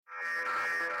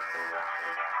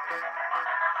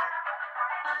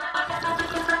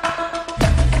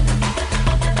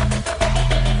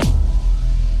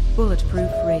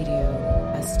Bulletproof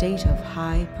Radio, a state of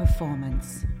high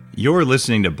performance. You're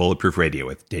listening to Bulletproof Radio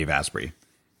with Dave Asprey.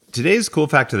 Today's cool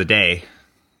fact of the day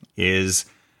is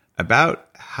about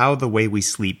how the way we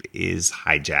sleep is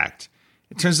hijacked.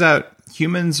 It turns out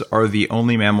humans are the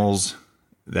only mammals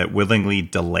that willingly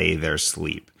delay their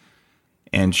sleep.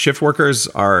 And shift workers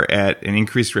are at an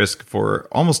increased risk for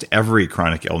almost every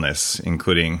chronic illness,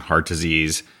 including heart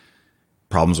disease,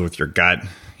 problems with your gut,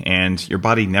 and your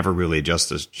body never really adjusts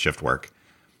to shift work.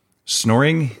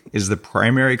 Snoring is the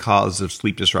primary cause of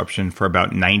sleep disruption for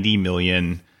about 90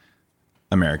 million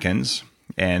Americans,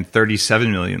 and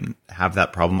 37 million have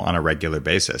that problem on a regular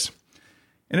basis.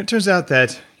 And it turns out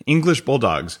that English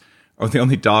bulldogs are the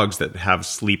only dogs that have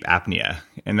sleep apnea,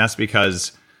 and that's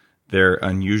because their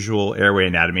unusual airway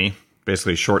anatomy,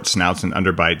 basically short snouts and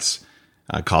underbites,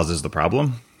 causes the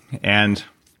problem. And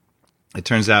it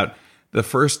turns out the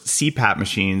first CPAP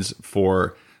machines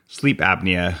for sleep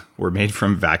apnea were made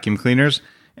from vacuum cleaners,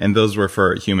 and those were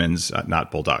for humans,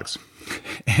 not bulldogs.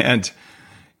 And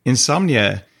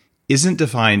insomnia isn't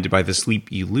defined by the sleep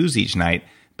you lose each night,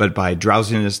 but by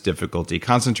drowsiness, difficulty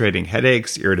concentrating,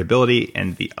 headaches, irritability,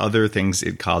 and the other things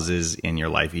it causes in your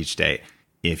life each day,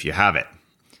 if you have it.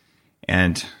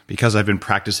 And because I've been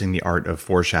practicing the art of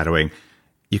foreshadowing,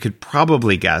 you could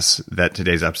probably guess that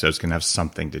today's episode is going to have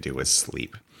something to do with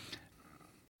sleep.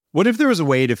 What if there was a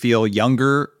way to feel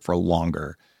younger for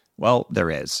longer? Well,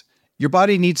 there is. Your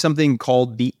body needs something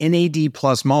called the NAD+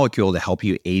 molecule to help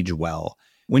you age well.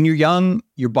 When you're young,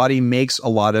 your body makes a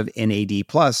lot of NAD+,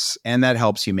 and that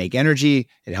helps you make energy,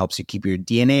 it helps you keep your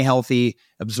DNA healthy,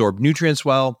 absorb nutrients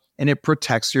well, and it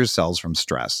protects your cells from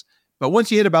stress. But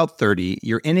once you hit about 30,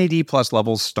 your NAD+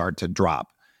 levels start to drop.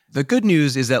 The good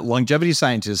news is that longevity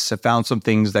scientists have found some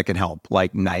things that can help,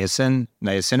 like niacin,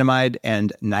 niacinamide,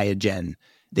 and Niagen.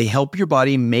 They help your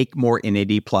body make more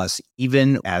NAD+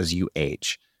 even as you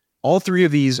age. All three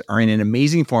of these are in an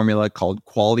amazing formula called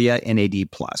Qualia NAD+.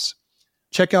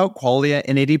 Check out Qualia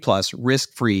NAD+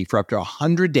 risk-free for up to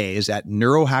 100 days at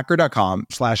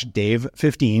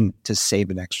neurohacker.com/Dave15 to save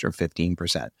an extra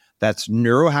 15%. That's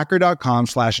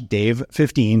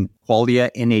neurohacker.com/Dave15, Qualia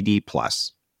NAD+.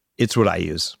 It's what I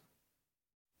use.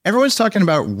 Everyone's talking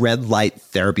about red light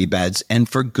therapy beds, and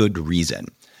for good reason.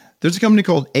 There's a company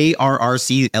called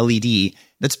ARRC LED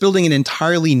that's building an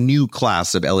entirely new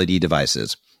class of LED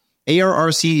devices.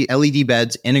 ARRC LED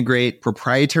beds integrate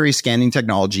proprietary scanning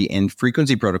technology and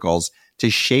frequency protocols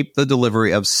to shape the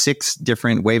delivery of 6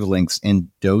 different wavelengths in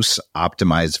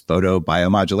dose-optimized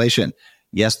photobiomodulation.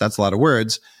 Yes, that's a lot of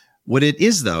words. What it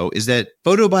is, though, is that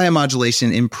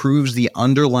photobiomodulation improves the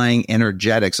underlying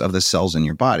energetics of the cells in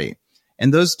your body.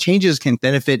 And those changes can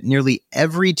benefit nearly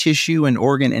every tissue and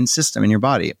organ and system in your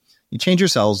body. You change your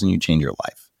cells and you change your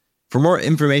life. For more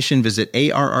information, visit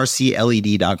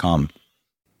arrcled.com.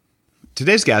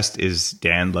 Today's guest is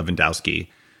Dan Levendowski,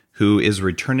 who is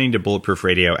returning to Bulletproof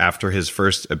Radio after his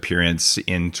first appearance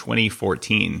in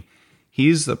 2014.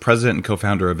 He's the president and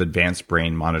co-founder of Advanced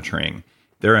Brain Monitoring.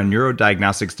 They're a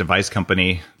neurodiagnostics device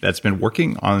company that's been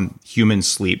working on human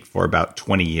sleep for about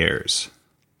 20 years.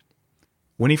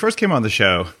 When he first came on the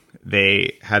show,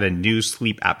 they had a new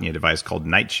sleep apnea device called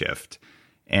Night Shift.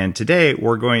 And today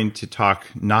we're going to talk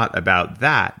not about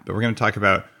that, but we're going to talk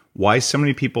about why so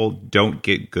many people don't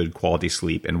get good quality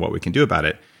sleep and what we can do about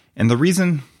it. And the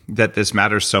reason that this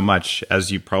matters so much,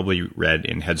 as you probably read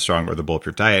in Headstrong or the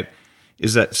Bulletproof Diet,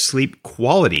 is that sleep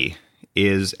quality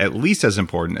is at least as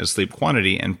important as sleep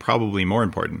quantity, and probably more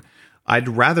important. I'd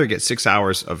rather get 6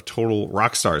 hours of total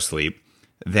rock star sleep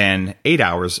than 8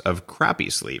 hours of crappy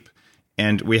sleep.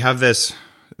 And we have this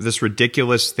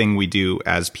ridiculous thing we do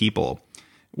as people,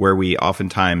 where we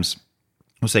oftentimes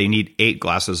will say you need 8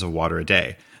 glasses of water a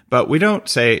day. But we don't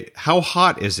say, how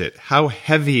hot is it? How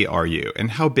heavy are you?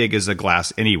 And how big is a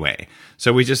glass anyway?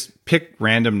 So we just pick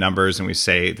random numbers and we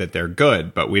say that they're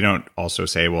good, but we don't also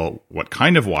say, well, what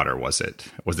kind of water was it?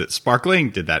 Was it sparkling?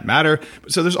 Did that matter?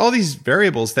 So there's all these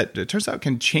variables that it turns out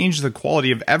can change the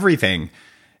quality of everything,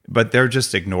 but they're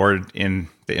just ignored in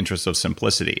the interest of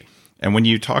simplicity. And when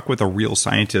you talk with a real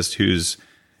scientist who's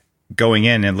going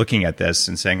in and looking at this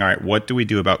and saying, all right, what do we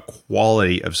do about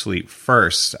quality of sleep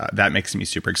first? That makes me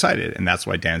super excited. And that's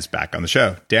why Dan's back on the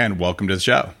show. Dan, welcome to the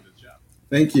show.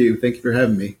 Thank you. Thank you for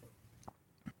having me.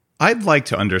 I'd like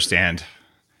to understand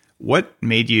what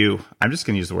made you, I'm just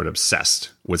going to use the word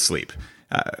obsessed with sleep.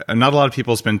 Not a lot of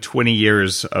people spend 20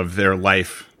 years of their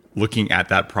life looking at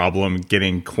that problem,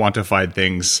 getting quantified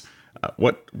things.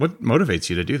 What motivates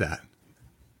you to do that?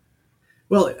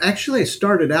 Well, actually, I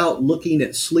started out looking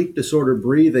at sleep disorder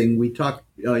breathing. We talked,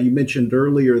 you mentioned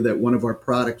earlier that one of our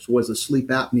products was a sleep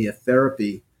apnea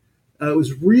therapy. it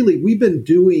was really, we've been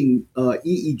doing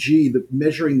EEG,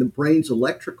 measuring the brain's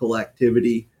electrical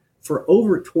activity for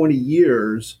over 20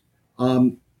 years.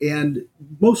 And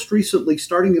most recently,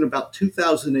 starting in about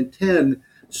 2010,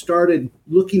 started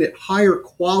looking at higher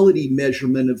quality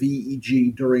measurement of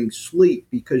EEG during sleep,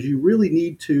 because you really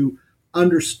need to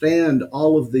understand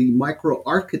all of the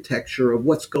microarchitecture of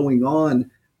what's going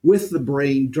on with the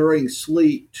brain during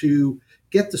sleep to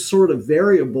get the sort of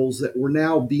variables that we're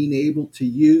now being able to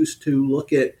use to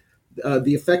look at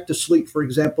the effect of sleep, for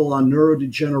example, on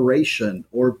neurodegeneration,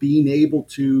 or being able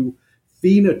to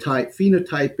phenotype.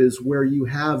 Phenotype is where you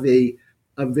have a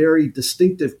very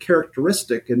distinctive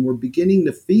characteristic, and we're beginning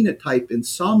to phenotype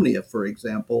insomnia, for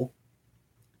example,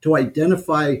 to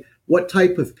identify what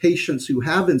type of patients who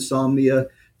have insomnia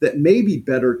that may be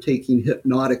better taking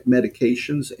hypnotic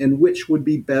medications and which would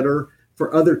be better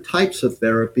for other types of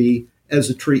therapy as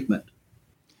a treatment.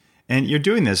 And you're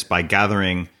doing this by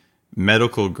gathering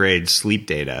medical grade sleep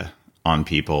data on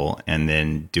people and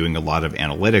then doing a lot of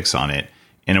analytics on it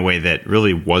in a way that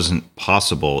really wasn't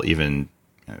possible even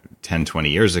 10, 20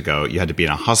 years ago. You had to be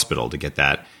in a hospital to get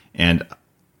that. And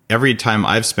every time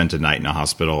I've spent a night in a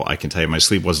hospital, I can tell you my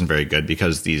sleep wasn't very good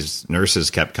because these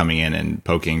nurses kept coming in and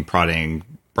poking, prodding,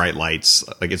 bright lights.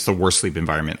 Like, it's the worst sleep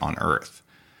environment on earth.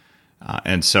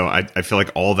 And so I feel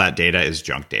like all that data is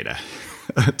junk data,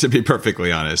 to be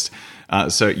perfectly honest.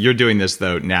 So you're doing this,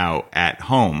 though, now at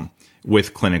home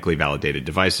with clinically validated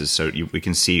devices, so we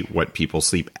can see what people's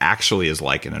sleep actually is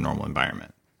like in a normal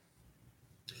environment.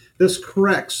 That's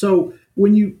correct. So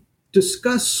when you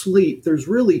discuss sleep, there's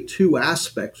really two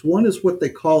aspects. One is what they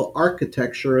call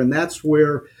architecture, and that's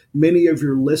where many of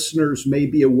your listeners may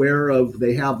be aware of.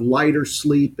 They have lighter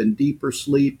sleep and deeper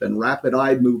sleep and rapid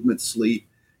eye movement sleep.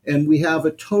 And we have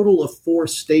a total of 4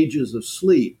 stages of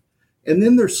sleep. And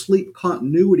then there's sleep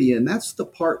continuity, and that's the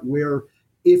part where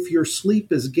if your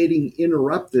sleep is getting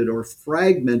interrupted or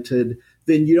fragmented,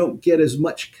 then you don't get as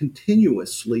much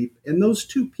continuous sleep. And those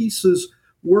two pieces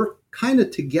work kind of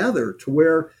together to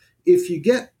where if you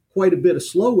get quite a bit of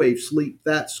slow wave sleep,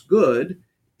 that's good.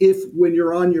 If when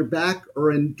you're on your back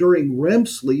or during REM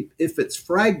sleep, if it's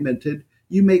fragmented,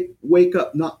 you may wake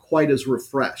up not quite as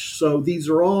refreshed. So these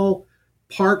are all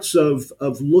parts of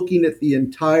looking at the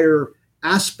entire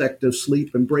aspect of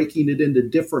sleep and breaking it into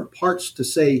different parts to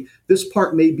say this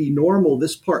part may be normal,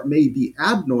 this part may be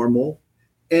abnormal,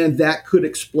 and that could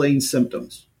explain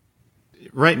symptoms.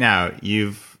 Right now,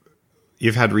 you've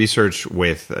had research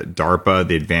with DARPA,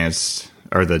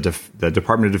 the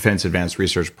Department of Defense Advanced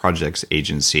Research Projects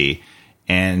Agency,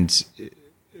 and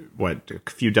a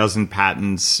few dozen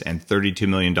patents and $32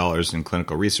 million in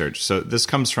clinical research. So this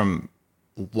comes from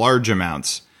large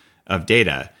amounts of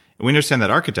data. We understand that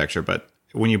architecture, but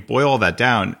when you boil all that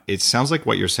down, it sounds like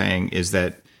what you're saying is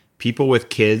that people with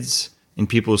kids and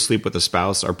people who sleep with a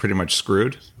spouse are pretty much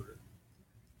screwed.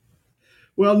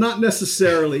 Well, not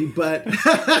necessarily, but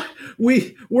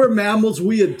we're mammals.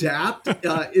 We adapt.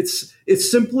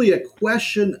 It's simply a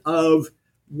question of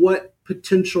what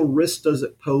potential risk does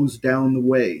it pose down the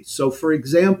way. So, for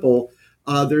example,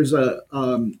 there's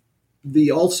the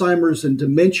Alzheimer's and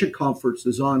Dementia Conference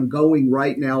is ongoing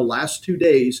right now, last 2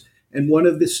 days. And one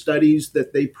of the studies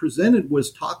that they presented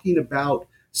was talking about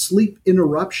sleep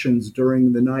interruptions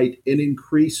during the night and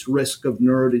increased risk of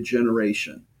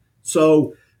neurodegeneration.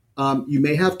 So you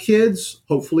may have kids.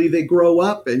 Hopefully they grow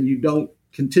up and you don't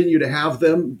continue to have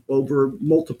them over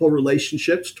multiple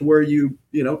relationships to where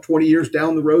 20 years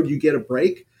down the road, you get a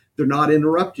break. They're not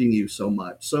interrupting you so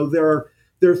much. So there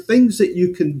are things that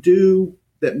you can do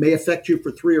that may affect you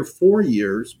for 3 or 4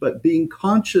 years, but being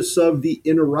conscious of the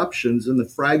interruptions and the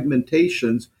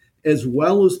fragmentations, as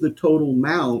well as the total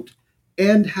amount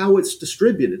and how it's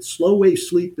distributed. Slow wave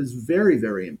sleep is very,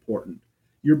 very important.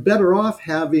 You're better off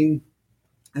having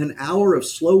an hour of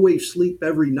slow wave sleep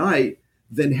every night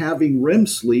than having REM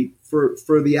sleep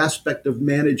for the aspect of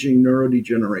managing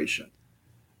neurodegeneration.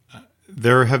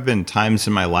 There have been times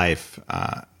in my life,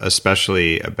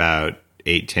 especially about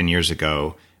 8-10 years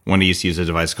ago, when I used to use a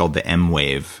device called the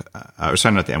M-Wave,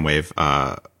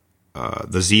 the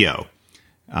Zeo,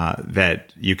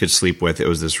 that you could sleep with. It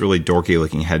was this really dorky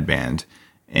looking headband.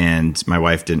 And my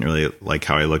wife didn't really like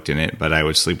how I looked in it, but I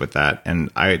would sleep with that. And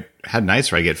I had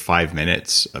nights where I get 5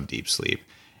 minutes of deep sleep.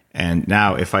 And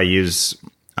now if I use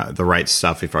the right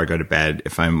stuff before I go to bed,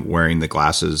 if I'm wearing the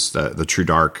glasses, the True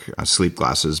Dark sleep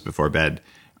glasses before bed,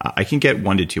 I can get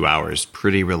 1 to 2 hours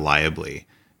pretty reliably.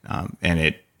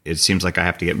 And it seems like I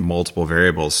have to get multiple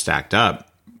variables stacked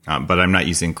up, but I'm not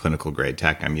using clinical grade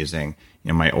tech. I'm using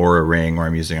my Aura ring, or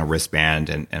I'm using a wristband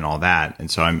and all that. And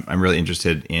so I'm really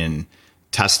interested in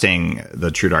testing the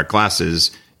True Dark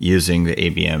glasses using the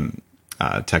ABM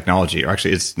technology. Or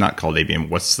actually, it's not called ABM.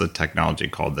 What's the technology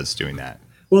called that's doing that?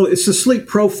 Well, it's the Sleep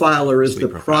Profiler is the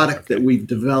product that we've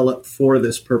developed for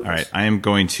this purpose. All right, I'm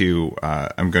going to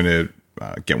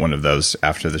get one of those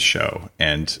after the show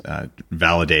and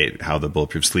validate how the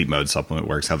Bulletproof Sleep Mode supplement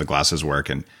works, how the glasses work.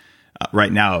 And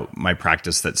right now, my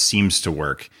practice that seems to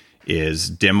work is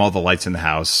dim all the lights in the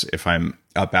house. If I'm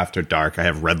up after dark, I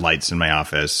have red lights in my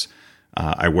office.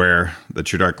 I wear the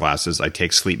True Dark glasses. I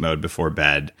take sleep mode before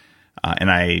bed. And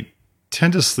I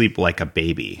tend to sleep like a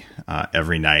baby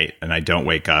every night. And I don't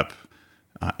wake up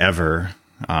ever.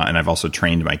 And I've also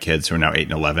trained my kids, who are now 8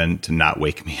 and 11, to not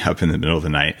wake me up in the middle of the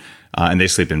night. And they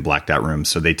sleep in blacked out rooms.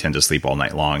 So they tend to sleep all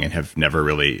night long and have never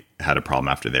really had a problem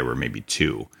after they were maybe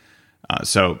 2.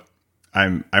 So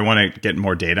I want to get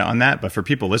more data on that. But for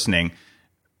people listening,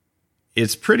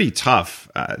 it's pretty tough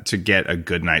to get a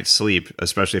good night's sleep,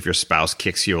 especially if your spouse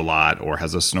kicks you a lot or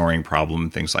has a snoring problem,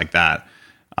 things like that.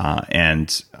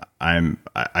 And I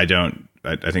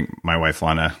think my wife,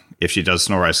 Lana, if she does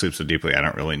snore, I sleep so deeply, I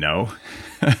don't really know,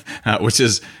 which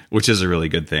is a really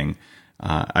good thing.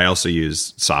 I also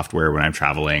use software when I'm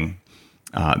traveling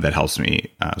that helps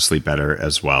me sleep better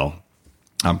as well.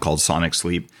 Called Sonic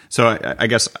Sleep. So I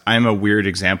guess I'm a weird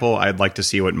example. I'd like to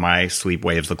see what my sleep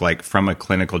waves look like from a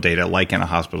clinical data, like in a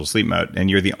hospital sleep mode. And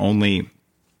you're the only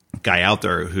guy out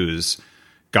there who's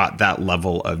got that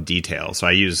level of detail. So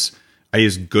I use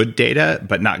good data,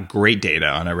 but not great data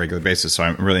on a regular basis. So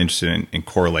I'm really interested in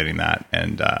correlating that.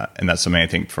 And that's something I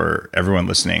think for everyone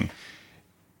listening,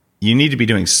 you need to be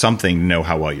doing something to know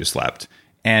how well you slept.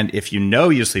 And if you know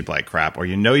you sleep like crap, or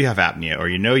you know you have apnea, or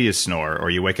you know you snore,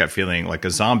 or you wake up feeling like a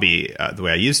zombie the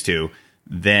way I used to,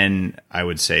 then I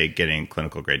would say getting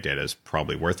clinical grade data is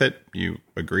probably worth it. You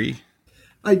agree?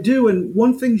 I do. And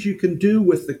one thing you can do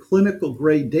with the clinical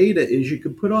grade data is you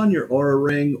can put on your Oura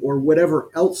Ring or whatever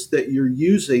else that you're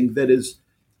using that is,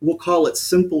 we'll call it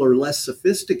simple or less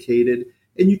sophisticated.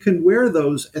 And you can wear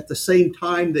those at the same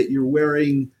time that you're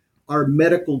wearing our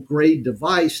medical grade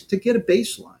device to get a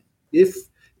baseline.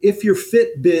 If your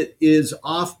Fitbit is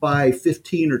off by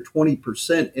 15 or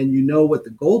 20% and you know what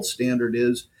the gold standard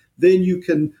is, then you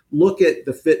can look at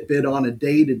the Fitbit on a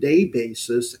day-to-day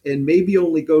basis and maybe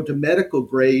only go to medical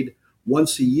grade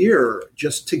once a year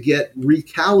just to get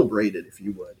recalibrated, if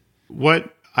you would.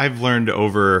 What I've learned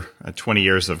over 20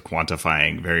 years of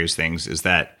quantifying various things is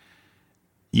that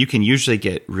you can usually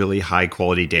get really high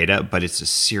quality data, but it's a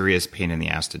serious pain in the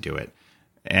ass to do it.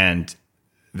 And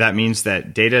that means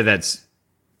that data that's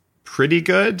pretty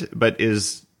good, but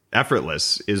is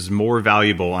effortless, is more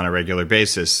valuable on a regular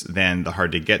basis than the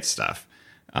hard to get stuff.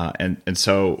 And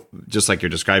so just like you're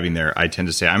describing there, I tend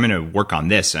to say, I'm going to work on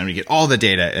this and I'm going to get all the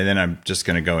data. And then I'm just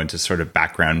going to go into sort of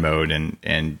background mode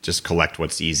and just collect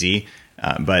what's easy.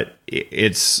 But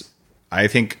I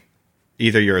think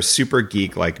either you're a super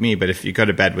geek like me, but if you go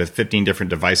to bed with 15 different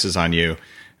devices on you,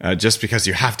 just because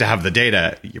you have to have the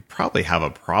data, you probably have a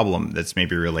problem that's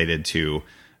maybe related to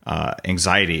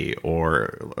anxiety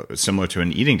or similar to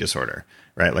an eating disorder,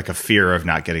 right? Like a fear of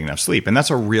not getting enough sleep. And that's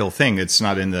a real thing. It's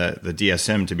not in the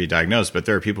DSM to be diagnosed, but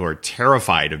there are people who are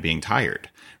terrified of being tired,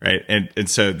 right? And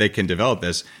so they can develop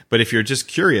this. But if you're just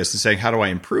curious and saying, how do I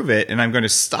improve it? And I'm going to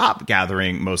stop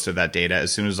gathering most of that data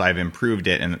as soon as I've improved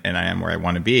it and I am where I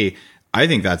want to be, I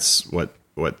think that's what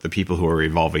the people who are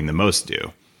evolving the most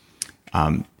do.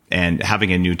 And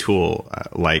having a new tool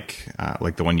like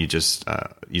the one you just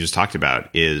talked about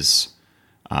is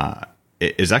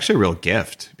actually a real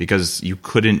gift, because you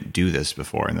couldn't do this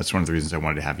before, and that's one of the reasons I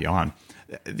wanted to have you on.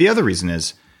 The other reason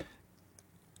is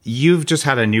you've just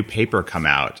had a new paper come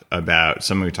out about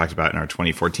something we talked about in our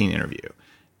 2014 interview,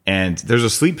 and there's a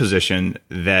sleep position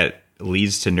that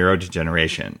leads to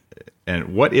neurodegeneration.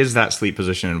 And what is that sleep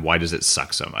position, and why does it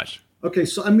suck so much? Okay,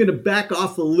 so I'm going to back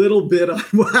off a little bit on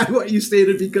what you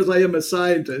stated because I am a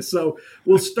scientist. So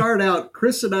we'll start out.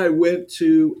 Chris and I went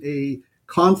to a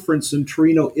conference in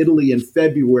Torino, Italy in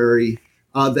February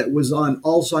that was on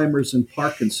Alzheimer's and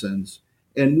Parkinson's.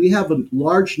 And we have a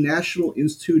large National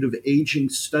Institute of Aging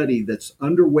study that's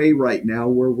underway right now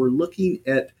where we're looking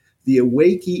at the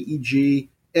awake EEG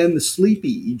and the sleep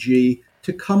EEG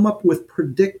to come up with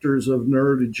predictors of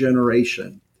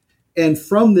neurodegeneration. And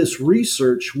from this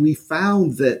research, we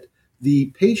found that the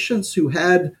patients who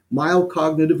had mild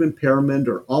cognitive impairment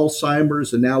or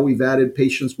Alzheimer's, and now we've added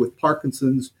patients with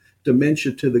Parkinson's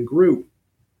dementia to the group,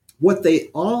 what they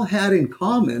all had in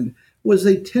common was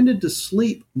they tended to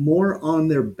sleep more on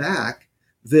their back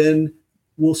than,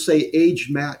 we'll say,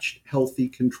 age-matched healthy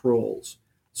controls.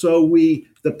 So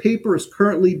the paper has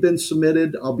currently been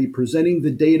submitted. I'll be presenting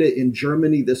the data in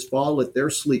Germany this fall at their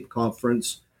sleep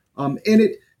conference.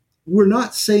 And we're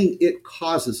not saying it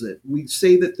causes it. We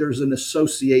say that there's an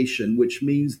association, which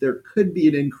means there could be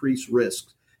an increased risk.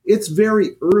 It's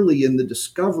very early in the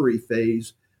discovery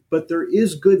phase, but there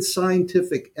is good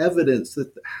scientific evidence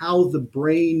that how the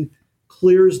brain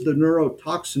clears the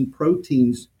neurotoxin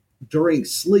proteins during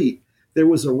sleep. There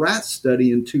was a rat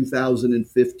study in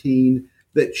 2015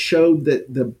 that showed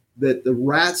that the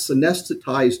rats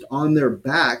anesthetized on their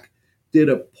back did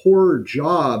a poorer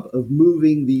job of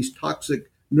moving these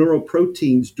toxic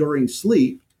neuroproteins during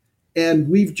sleep. And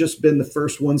we've just been the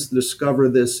first ones to discover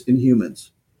this in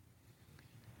humans.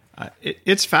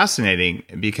 It's fascinating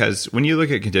because when you look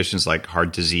at conditions like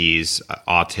heart disease,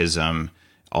 autism,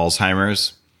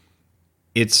 Alzheimer's,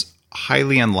 it's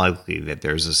highly unlikely that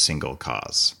there's a single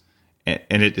cause.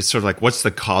 And it's sort of like, what's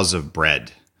the cause of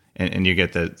bread? And you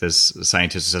get this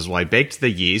scientist who says, well, I baked the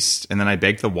yeast, and then I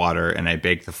baked the water, and I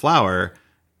baked the flour,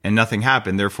 and nothing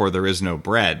happened. Therefore, there is no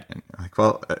bread. And you're like,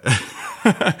 well,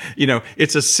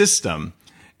 it's a system.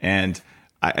 And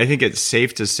I think it's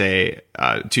safe to say,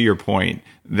 to your point,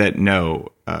 that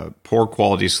no, poor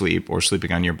quality sleep or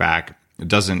sleeping on your back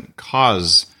doesn't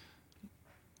cause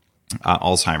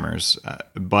Alzheimer's,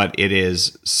 but it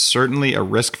is certainly a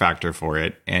risk factor for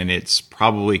it, and it's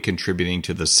probably contributing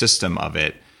to the system of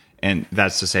it. And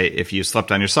that's to say, if you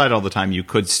slept on your side all the time, you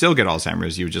could still get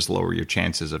Alzheimer's. You would just lower your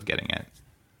chances of getting it.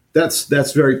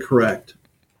 That's very correct.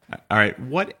 All right.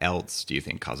 What else do you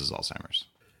think causes Alzheimer's?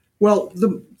 Well,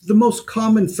 the most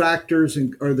common factors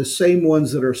are the same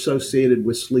ones that are associated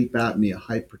with sleep apnea: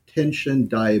 hypertension,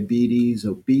 diabetes,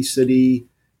 obesity.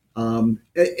 And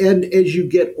as you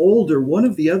get older, one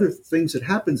of the other things that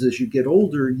happens as you get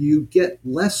older, you get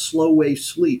less slow wave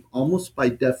sleep, almost by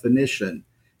definition.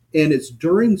 And it's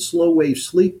during slow wave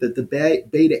sleep that the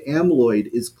beta amyloid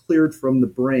is cleared from the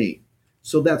brain.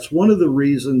 So that's one of the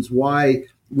reasons why,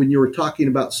 when you were talking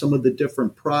about some of the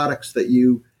different products that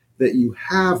you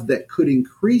have that could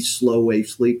increase slow wave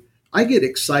sleep, I get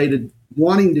excited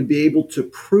wanting to be able to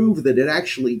prove that it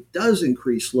actually does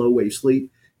increase slow wave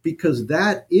sleep, because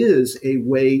that is a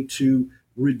way to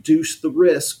reduce the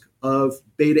risk of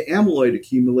beta amyloid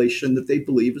accumulation that they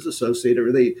believe is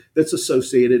associated, that's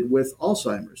associated with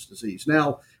Alzheimer's disease.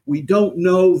 Now, we don't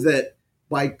know that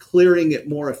by clearing it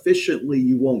more efficiently,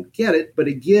 you won't get it. But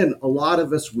again, a lot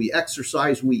of us, we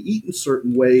exercise, we eat in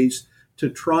certain ways to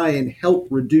try and help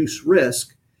reduce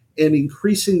risk, and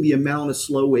increasing the amount of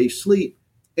slow wave sleep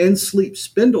and sleep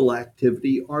spindle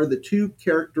activity are the two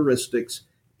characteristics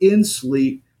in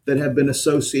sleep that have been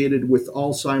associated with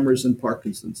Alzheimer's and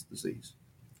Parkinson's disease.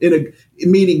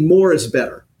 Meaning more is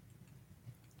better.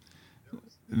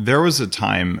 There was a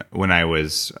time when I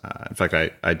was, in fact,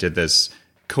 I did this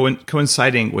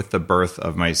coinciding with the birth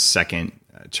of my second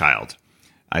child.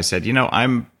 I said,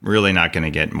 I'm really not going to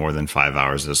get more than 5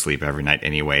 hours of sleep every night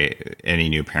anyway. Any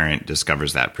new parent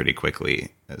discovers that pretty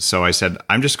quickly. So I said,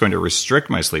 I'm just going to restrict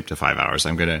my sleep to 5 hours.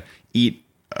 I'm going to eat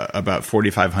about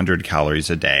 4,500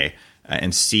 calories a day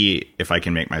and see if I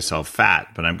can make myself fat,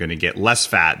 but I'm going to get less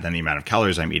fat than the amount of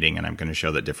calories I'm eating, and I'm going to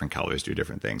show that different calories do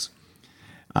different things.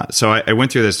 So I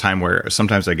went through this time where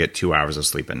sometimes I get 2 hours of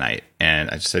sleep a night, and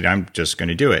I said, I'm just going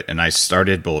to do it. And I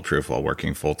started Bulletproof while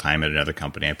working full-time at another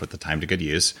company. I put the time to good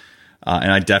use,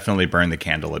 and I definitely burned the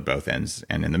candle at both ends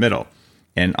and in the middle.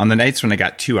 And on the nights when I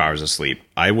got 2 hours of sleep,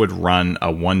 I would run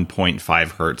a 1.5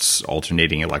 hertz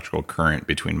alternating electrical current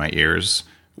between my ears,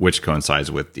 which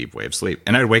coincides with deep wave sleep.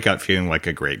 And I'd wake up feeling like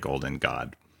a great golden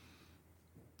god.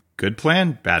 Good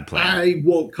plan, bad plan? I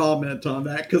won't comment on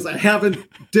that because I haven't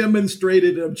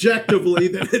demonstrated objectively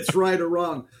that it's right or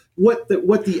wrong. What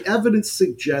the evidence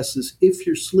suggests is if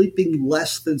you're sleeping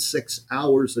less than 6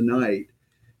 hours a night,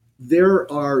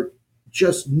 there are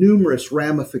just numerous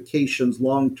ramifications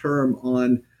long-term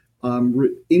on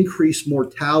increased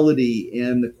mortality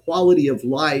and the quality of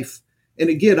life. And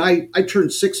again, I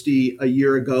turned 60 a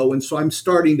year ago, and so I'm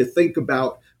starting to think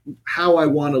about how I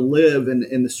want to live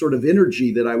and the sort of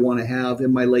energy that I want to have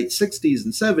in my late 60s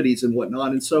and 70s and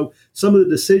whatnot. And so some of the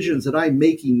decisions that I'm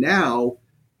making now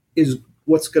is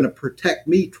what's going to protect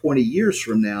me 20 years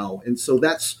from now. And so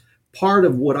that's part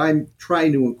of what I'm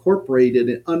trying to incorporate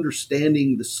in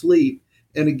understanding the sleep.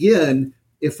 And again,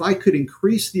 if I could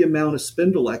increase the amount of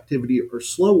spindle activity or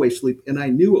slow wave sleep, and I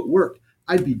knew it worked,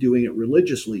 I'd be doing it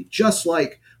religiously. Just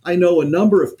like I know a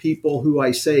number of people who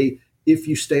I say, if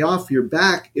you stay off your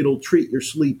back, it'll treat your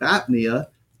sleep apnea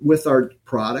with our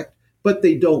product, but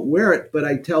they don't wear it. But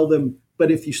I tell them, but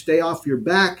if you stay off your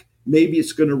back, maybe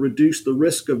it's going to reduce the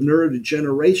risk of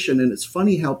neurodegeneration. And it's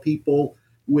funny how people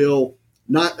will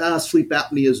not sleep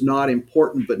apnea is not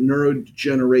important, but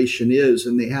neurodegeneration is,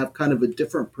 and they have kind of a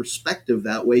different perspective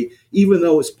that way, even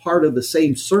though it's part of the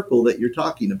same circle that you're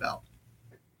talking about.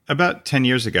 About 10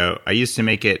 years ago, I used to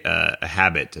make it a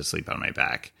habit to sleep on my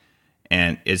back.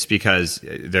 And it's because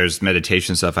there's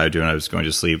meditation stuff I would do when I was going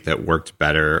to sleep that worked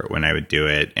better when I would do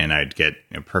it. And I'd get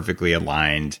perfectly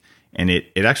aligned. And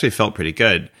it actually felt pretty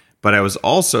good. But I was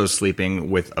also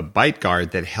sleeping with a bite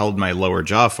guard that held my lower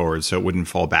jaw forward so it wouldn't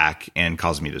fall back and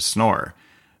cause me to snore.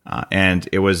 And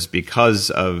it was because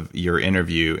of your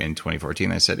interview in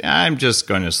 2014, I said, I'm just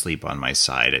going to sleep on my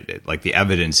side. Like the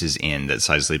evidence is in that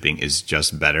side sleeping is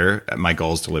just better. My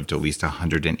goal is to live to at least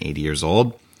 180 years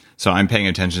old. So I'm paying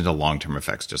attention to long-term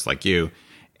effects just like you.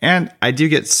 And I do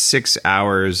get 6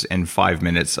 hours and 5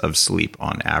 minutes of sleep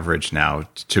on average now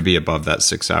to be above that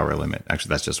 6-hour limit. Actually,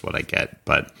 that's just what I get.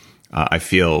 But I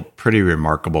feel pretty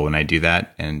remarkable when I do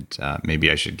that. And maybe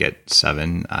I should get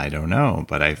 7. I don't know.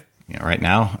 But right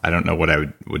now, I don't know what I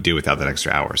would do without that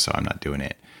extra hour. So I'm not doing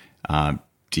it.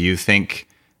 Do you think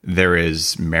there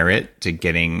is merit to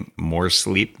getting more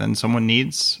sleep than someone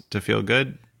needs to feel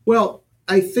good? Well,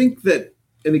 I think that,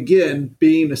 and again,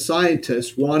 being a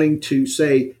scientist, wanting to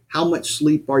say, how much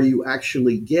sleep are you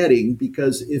actually getting?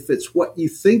 Because if it's what you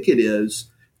think it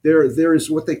is, there is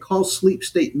what they call sleep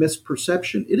state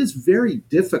misperception. It is very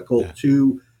difficult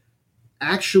to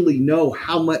actually know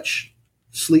how much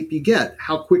sleep you get,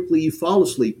 how quickly you fall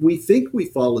asleep. We think we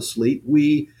fall asleep.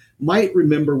 We might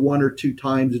remember 1 or 2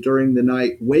 times during the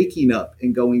night waking up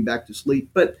and going back to sleep,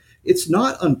 but it's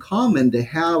not uncommon to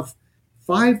have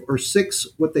 5 or 6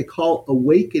 what they call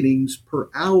awakenings per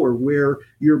hour, where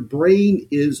your brain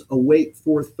is awake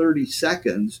for 30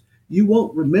 seconds. You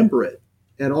won't remember it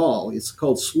at all. It's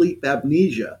called sleep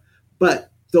amnesia.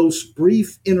 But those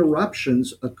brief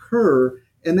interruptions occur,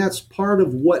 and that's part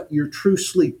of what your true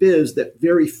sleep is that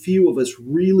very few of us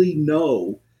really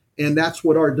know. And that's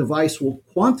what our device will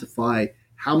quantify.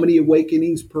 How many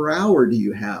awakenings per hour do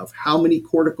you have? How many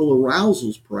cortical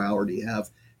arousals per hour do you have?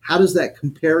 How does that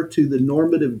compare to the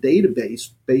normative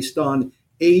database based on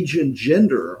age and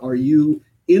gender? Are you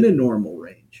in a normal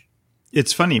range?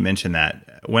 It's funny you mention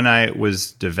that. When I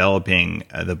was developing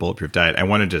the Bulletproof diet, I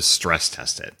wanted to stress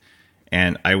test it.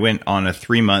 And I went on a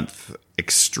 3-month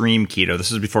extreme keto.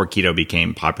 This is before keto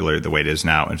became popular the way it is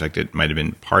now. In fact, it might have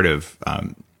been part of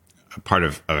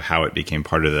how it became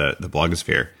part of the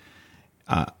blogosphere.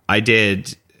 I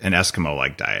did an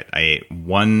Eskimo-like diet. I ate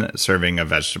 1 serving of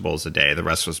vegetables a day. The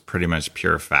rest was pretty much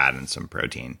pure fat and some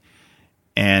protein.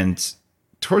 And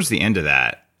towards the end of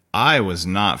that, I was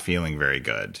not feeling very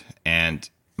good. And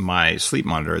my sleep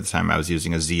monitor at the time, I was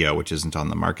using a Zeo, which isn't on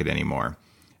the market anymore.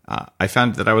 I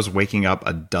found that I was waking up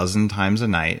a dozen times a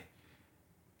night,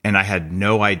 and I had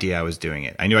no idea I was doing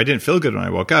it. I knew I didn't feel good when I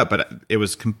woke up, but it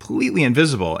was completely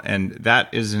invisible. And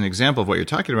that is an example of what you're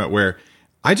talking about, where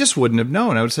I just wouldn't have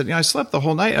known. I would have said, I slept the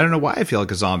whole night. I don't know why I feel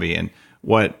like a zombie. And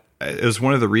it was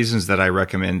one of the reasons that I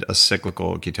recommend a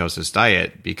cyclical ketosis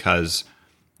diet, because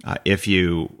if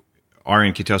you are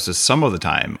in ketosis some of the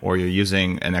time, or you're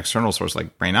using an external source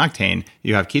like brain octane,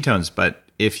 you have ketones. But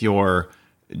if you're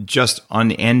just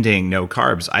unending no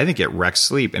carbs, I think it wrecks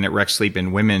sleep, and it wrecks sleep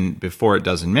in women before it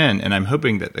does in men. And I'm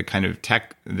hoping that the kind of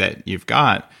tech that you've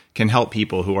got can help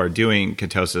people who are doing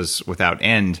ketosis without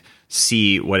end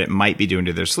see what it might be doing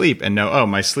to their sleep and know, oh,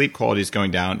 my sleep quality is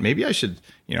going down. Maybe I should,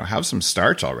 have some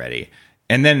starch already,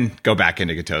 and then go back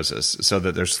into ketosis so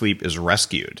that their sleep is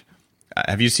rescued.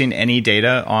 Have you seen any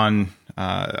data on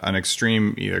an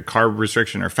extreme either carb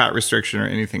restriction or fat restriction or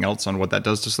anything else on what that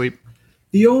does to sleep?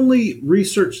 The only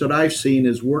research that I've seen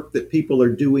is work that people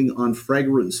are doing on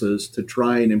fragrances to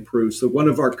try and improve. So one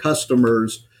of our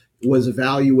customers was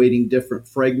evaluating different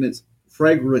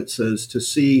fragrances to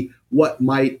see what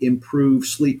might improve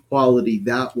sleep quality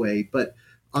that way. But,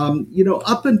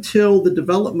 up until the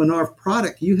development of our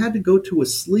product, you had to go to a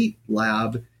sleep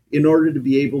lab in order to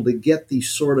be able to get these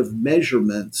sort of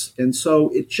measurements. And so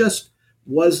it just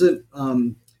wasn't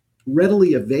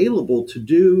readily available to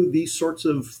do these sorts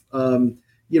of,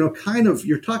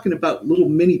 you're talking about little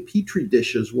mini Petri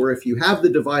dishes where if you have the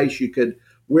device, you could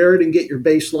wear it and get your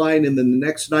baseline. And then the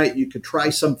next night you could try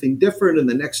something different, and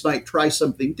the next night try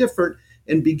something different,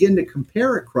 and begin to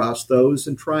compare across those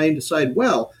and try and decide,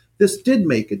 well, this did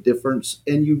make a difference.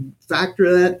 And you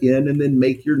factor that in and then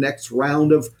make your next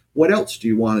round of what else do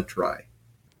you want to try?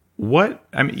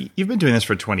 You've been doing this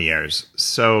for 20 years.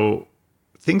 So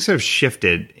things have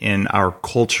shifted in our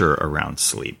culture around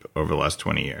sleep over the last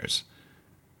 20 years.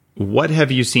 What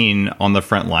have you seen on the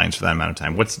front lines for that amount of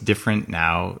time? What's different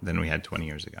now than we had 20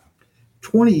 years ago?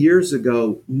 20 years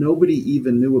ago, nobody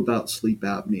even knew about sleep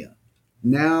apnea.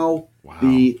 Now, Wow.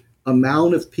 The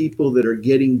amount of people that are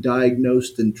getting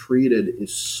diagnosed and treated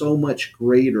is so much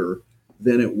greater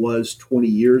than it was 20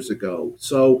 years ago.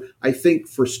 So I think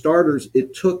for starters,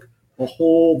 it took a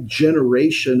whole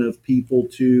generation of people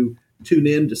to tune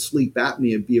in to sleep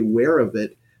apnea, be aware of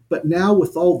it. But now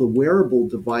with all the wearable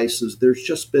devices, there's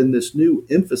just been this new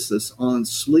emphasis on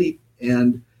sleep,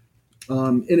 and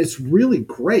it's really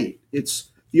great.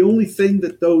 It's the only thing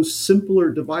that those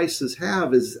simpler devices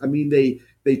have is, I mean,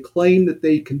 they claim that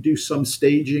they can do some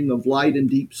staging of light and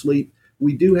deep sleep.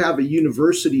 We do have a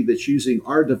university that's using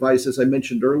our device, as I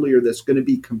mentioned earlier, that's going to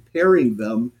be comparing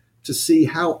them to see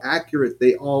how accurate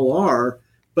they all are.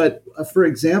 But for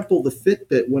example, the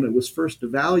Fitbit, when it was first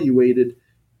evaluated,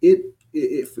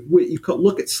 if you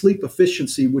look at sleep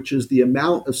efficiency, which is the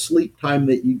amount of sleep time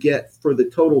that you get for the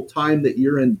total time that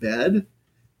you're in bed,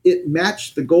 it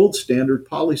matched the gold standard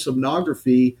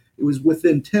polysomnography. It was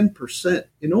within 10%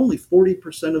 in only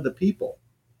 40% of the people.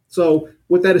 So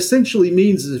what that essentially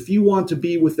means is if you want to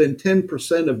be within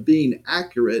 10% of being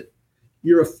accurate,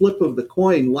 you're a flip of the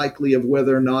coin likely of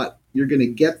whether or not you're going to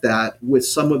get that with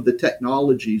some of the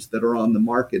technologies that are on the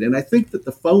market. And I think that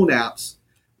the phone apps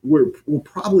will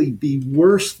probably be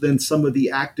worse than some of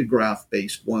the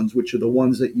actigraph-based ones, which are the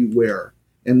ones that you wear,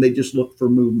 and they just look for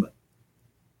movement.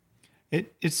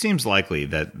 It seems likely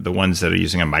that the ones that are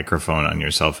using a microphone on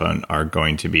your cell phone are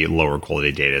going to be lower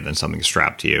quality data than something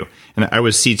strapped to you. And I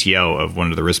was CTO of one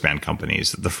of the wristband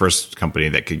companies, the first company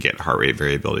that could get heart rate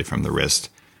variability from the wrist.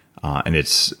 And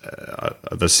it's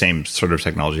the same sort of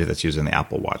technology that's used in the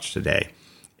Apple Watch today.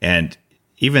 And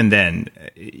even then,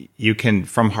 you can,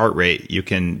 from heart rate, you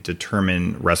can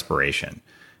determine respiration.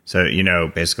 So, you know,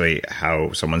 basically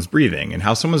how someone's breathing, and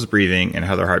how someone's breathing and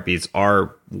how their heartbeats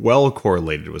are well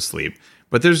correlated with sleep.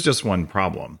 But there's just one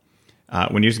problem.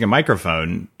 When using a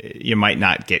microphone, you might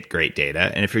not get great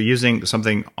data. And if you're using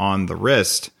something on the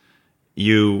wrist,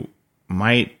 you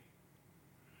might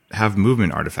have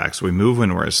movement artifacts. We move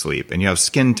when we're asleep, and you have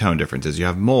skin tone differences. You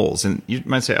have moles, and you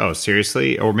might say, oh,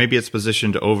 seriously? Or maybe it's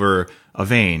positioned over a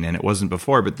vein and it wasn't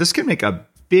before. But this can make a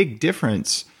big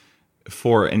difference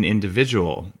for an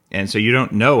individual. And so you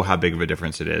don't know how big of a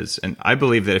difference it is. And I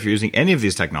believe that if you're using any of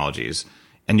these technologies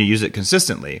and you use it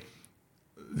consistently,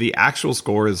 the actual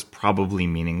score is probably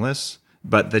meaningless,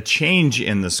 but the change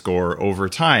in the score over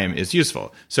time is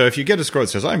useful. So if you get a score that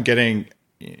says, I'm getting,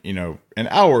 you know, an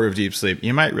hour of deep sleep,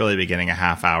 you might really be getting a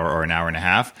half hour or an hour and a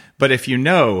half. But if you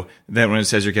know that when it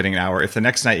says you're getting an hour, if the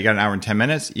next night you got an hour and 10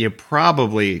 minutes, you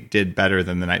probably did better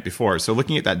than the night before. So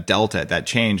looking at that delta, that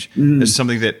change is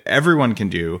something that everyone can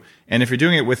do. And if you're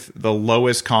doing it with the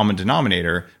lowest common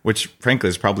denominator, which frankly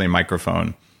is probably a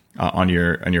microphone on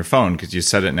your phone, because you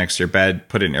set it next to your bed,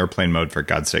 put it in airplane mode for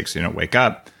God's sake so you don't wake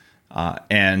up.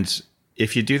 And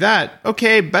if you do that,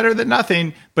 okay, better than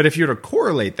nothing. But if you were to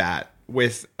correlate that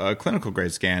with a clinical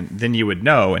grade scan, then you would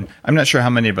know. And I'm not sure how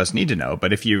many of us need to know,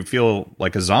 but if you feel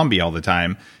like a zombie all the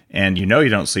time and you know you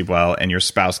don't sleep well and your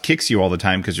spouse kicks you all the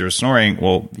time because you're snoring,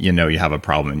 well, you know you have a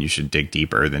problem and you should dig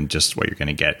deeper than just what you're going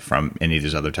to get from any of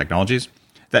these other technologies.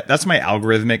 That's my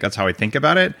algorithmic. That's how I think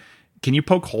about it. Can you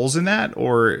poke holes in that?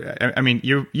 Or, I mean,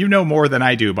 you know more than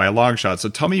I do by a long shot. So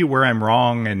tell me where I'm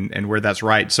wrong and where that's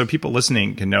right, so people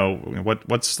listening can know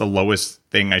what's the lowest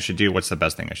thing I should do, what's the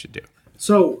best thing I should do.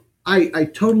 So I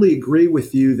totally agree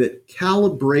with you that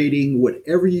calibrating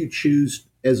whatever you choose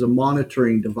as a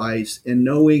monitoring device and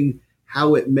knowing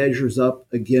how it measures up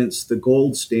against the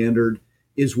gold standard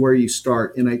is where you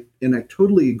start. And I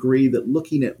totally agree that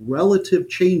looking at relative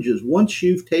changes, once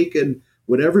you've taken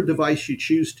whatever device you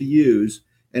choose to use,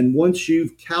 and once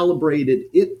you've calibrated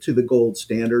it to the gold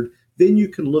standard, then you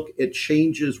can look at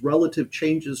changes, relative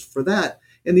changes for that.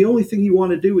 And the only thing you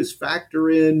want to do is factor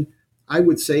in, I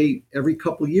would say, every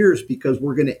couple of years, because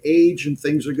we're going to age and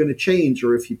things are going to change.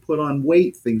 Or if you put on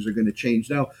weight, things are going to change.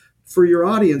 Now, for your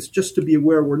audience, just to be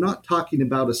aware, we're not talking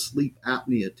about a sleep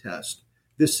apnea test.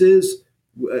 This is,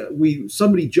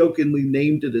 somebody jokingly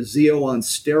named it a Zeo on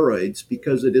steroids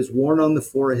because it is worn on the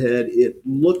forehead. It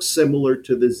looks similar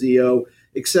to the Zeo,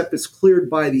 except it's cleared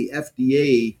by the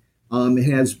FDA and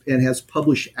has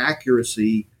published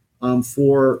accuracy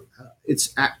for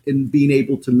its in being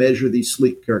able to measure these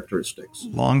sleep characteristics.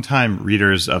 Longtime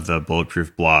readers of the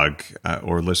Bulletproof blog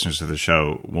or listeners of the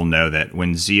show will know that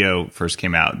when Zeo first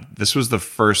came out, this was the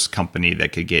first company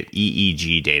that could get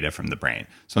EEG data from the brain.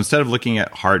 So instead of looking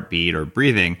at heartbeat or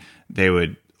breathing, they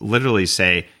would literally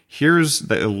say, here's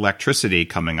the electricity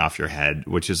coming off your head,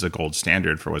 which is the gold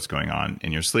standard for what's going on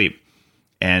in your sleep.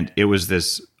 And it was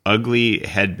this ugly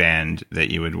headband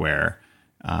that you would wear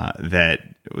that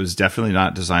was definitely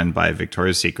not designed by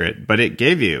Victoria's Secret, but it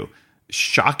gave you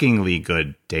shockingly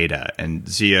good data. And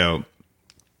Zio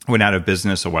went out of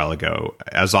business a while ago.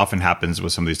 As often happens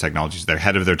with some of these technologies, they're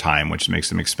ahead of their time, which makes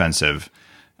them expensive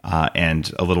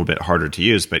and a little bit harder to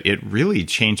use. But it really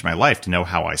changed my life to know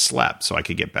how I slept so I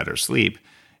could get better sleep.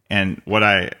 And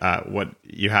what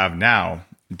you have now,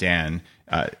 Dan,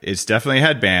 it's definitely a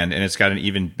headband, and it's got an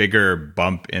even bigger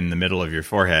bump in the middle of your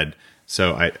forehead.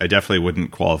 So I definitely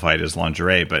wouldn't qualify it as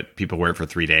lingerie, but people wear it for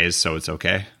 3 days, so it's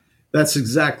okay. That's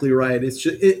exactly right. It's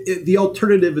just, the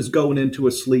alternative is going into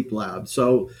a sleep lab.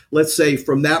 So let's say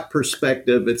from that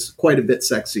perspective, it's quite a bit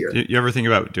sexier. You ever think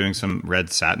about doing some red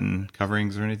satin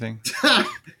coverings or anything?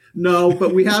 No,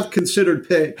 but we have considered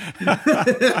pink.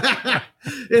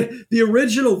 The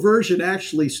original version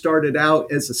actually started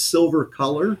out as a silver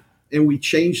color, and we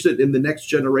changed it in the next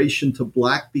generation to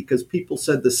black because people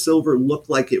said the silver looked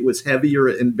like it was heavier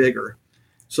and bigger.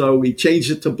 So we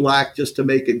changed it to black just to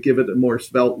give it a more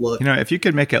svelte look. If you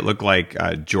could make it look like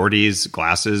Geordi's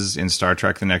glasses in Star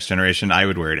Trek: The Next Generation, I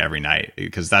would wear it every night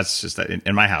because that's just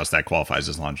in my house that qualifies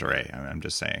as lingerie. I'm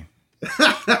just saying.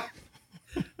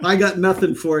 I got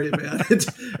nothing for you, man.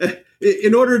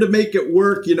 In order to make it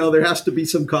work, there has to be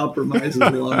some compromises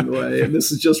along the way, and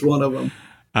this is just one of them.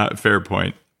 Fair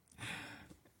point.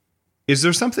 Is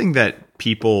there something that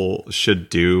people should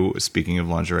do, speaking of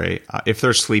lingerie, if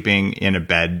they're sleeping in a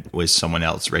bed with someone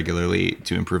else regularly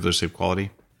to improve their sleep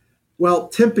quality? Well,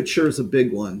 temperature is a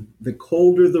big one. The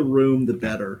colder the room, the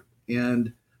better.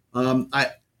 And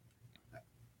I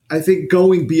think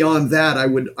going beyond that, I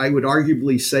would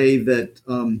arguably say that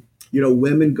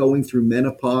women going through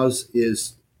menopause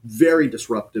is very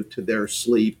disruptive to their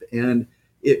sleep, and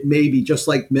it may be just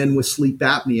like men with sleep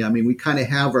apnea. I mean, we kind of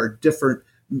have our different.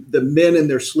 The men in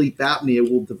their sleep apnea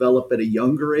will develop at a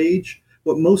younger age.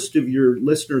 What most of your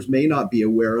listeners may not be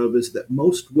aware of is that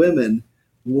most women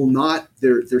will not,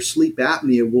 their sleep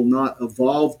apnea will not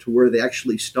evolve to where they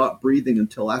actually stop breathing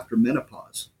until after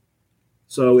menopause.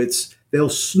 So they'll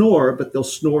snore, but they'll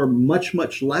snore much,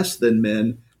 much less than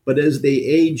men. But as they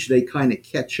age, they kind of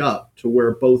catch up to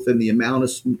where both in the amount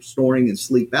of snoring and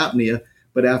sleep apnea,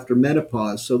 but after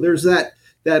menopause. So there's that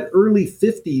early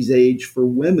 50s age for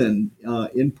women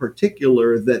in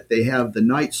particular, that they have the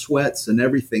night sweats and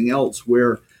everything else,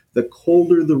 where the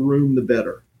colder the room, the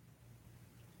better.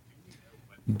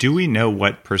 Do we know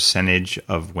what percentage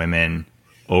of women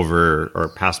over or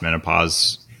past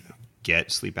menopause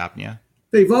get sleep apnea?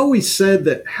 They've always said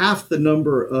that half the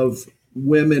number of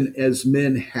women as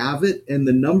men have it, and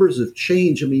the numbers have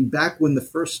changed. I mean, back when the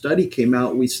first study came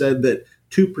out, we said that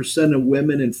 2% of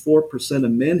women and 4%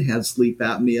 of men had sleep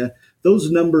apnea.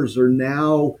 Those numbers are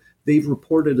now, they've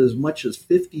reported as much as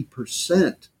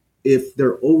 50% if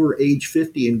they're over age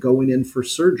 50 and going in for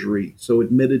surgery, so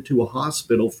admitted to a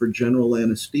hospital for general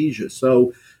anesthesia.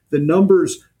 So the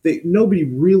numbers, nobody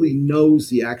really knows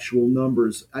the actual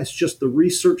numbers. It's just the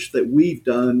research that we've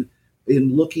done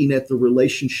in looking at the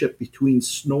relationship between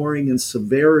snoring and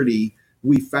severity.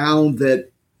 We found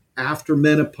that after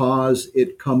menopause,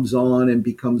 it comes on and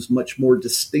becomes much more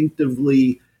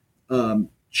distinctively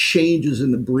changes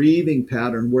in the breathing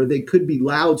pattern, where they could be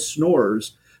loud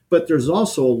snorers. But there's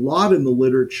also a lot in the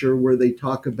literature where they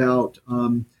talk about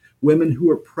women who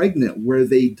are pregnant, where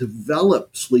they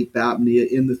develop sleep apnea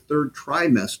in the third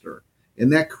trimester.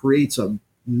 And that creates a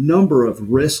number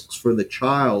of risks for the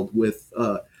child, with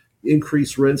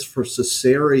increased risk for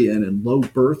cesarean and low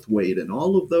birth weight. And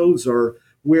all of those are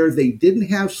where they didn't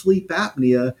have sleep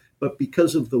apnea, but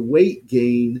because of the weight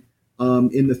gain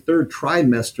in the third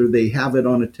trimester, they have it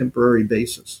on a temporary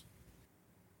basis.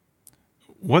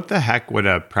 What the heck would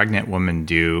a pregnant woman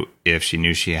do if she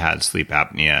knew she had sleep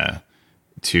apnea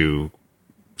to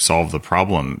solve the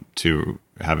problem to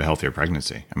have a healthier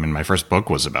pregnancy? I mean, my first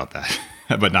book was about that,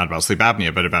 but not about sleep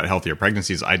apnea, but about healthier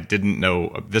pregnancies. I didn't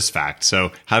know this fact.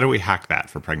 So how do we hack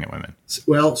that for pregnant women?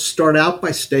 Well, start out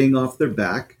by staying off their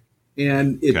back.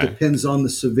 And it depends on the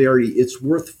severity. It's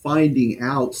worth finding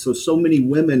out. So many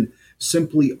women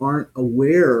simply aren't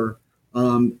aware.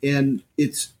 And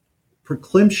it's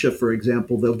preeclampsia, for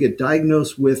example. They'll get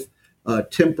diagnosed with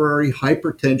temporary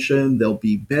hypertension. They'll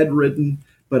be bedridden.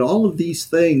 But all of these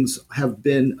things have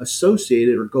been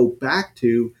associated or go back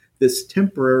to this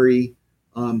temporary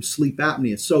sleep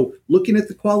apnea. So looking at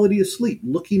the quality of sleep,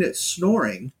 looking at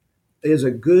snoring, is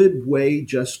a good way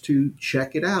just to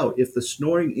check it out. If the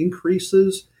snoring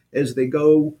increases as they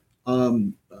go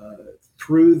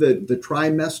through the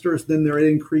trimesters, then they're at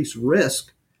increased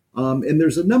risk. And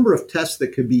there's a number of tests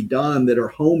that could be done that are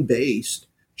home-based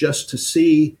just to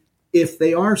see if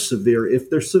they are severe. If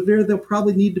they're severe, they'll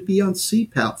probably need to be on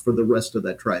CPAP for the rest of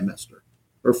that trimester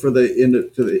or for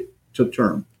to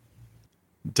term.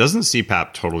 Doesn't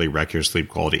CPAP totally wreck your sleep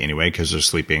quality anyway because they're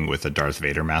sleeping with a Darth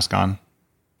Vader mask on?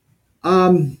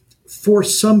 For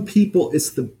some people,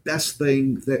 it's the best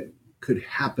thing that could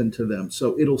happen to them.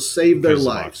 So it'll save their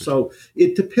life. So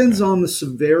it depends on the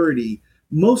severity.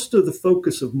 Most of the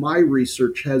focus of my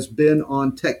research has been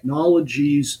on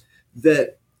technologies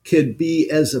that could be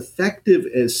as effective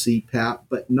as CPAP,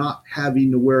 but not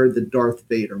having to wear the Darth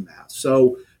Vader mask.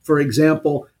 So, for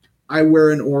example, I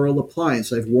wear an oral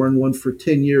appliance. I've worn one for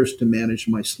 10 years to manage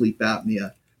my sleep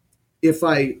apnea.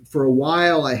 For a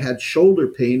while, I had shoulder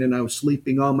pain and I was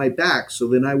sleeping on my back. So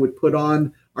then I would put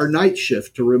on our night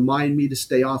shift to remind me to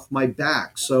stay off my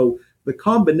back. So the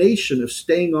combination of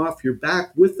staying off your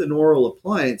back with an oral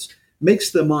appliance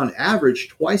makes them on average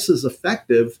twice as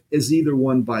effective as either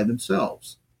one by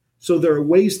themselves. So there are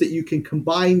ways that you can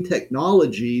combine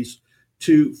technologies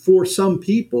for some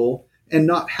people and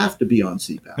not have to be on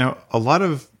CPAP. Now, a lot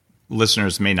of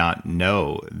listeners may not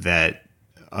know that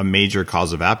a major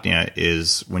cause of apnea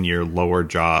is when your lower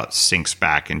jaw sinks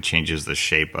back and changes the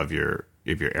shape of your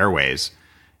airways.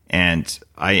 And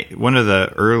one of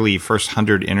the early first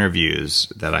 100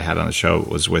 interviews that I had on the show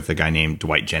was with a guy named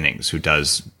Dwight Jennings, who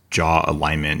does jaw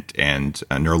alignment and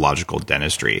neurological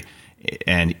dentistry.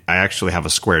 And I actually have a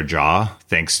square jaw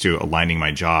thanks to aligning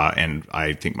my jaw, and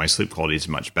I think my sleep quality is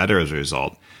much better as a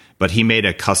result. But he made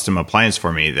a custom appliance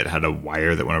for me that had a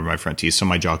wire that went over my front teeth, so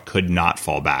my jaw could not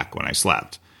fall back when I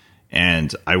slept.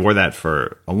 And I wore that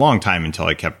for a long time until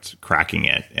I kept cracking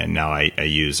it. And now I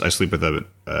sleep with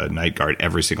a night guard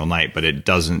every single night, but it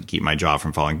doesn't keep my jaw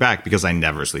from falling back because I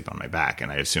never sleep on my back.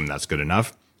 And I assume that's good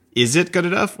enough. Is it good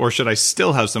enough, or should I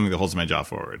still have something that holds my jaw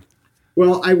forward?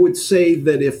 Well, I would say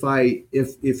that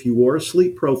if you were a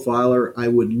sleep profiler, I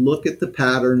would look at the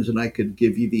patterns and I could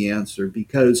give you the answer,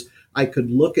 because I could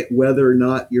look at whether or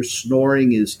not your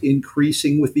snoring is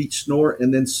increasing with each snore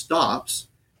and then stops,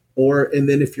 and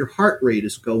then if your heart rate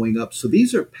is going up. So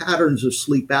these are patterns of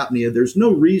sleep apnea. There's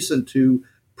no reason to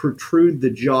protrude the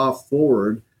jaw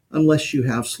forward unless you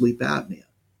have sleep apnea,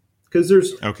 because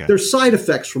there's side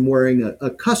effects from wearing a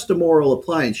custom oral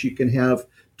appliance. You can have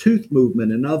tooth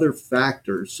movement and other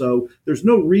factors. So there's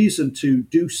no reason to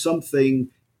do something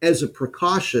as a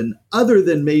precaution other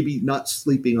than maybe not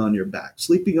sleeping on your back.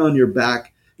 Sleeping on your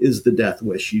back is the death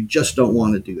wish. You just don't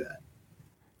want to do that.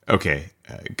 Okay,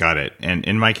 got it. And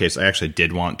in my case, I actually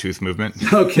did want tooth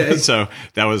movement. Okay. So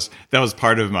that was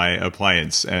part of my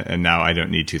appliance. And now I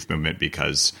don't need tooth movement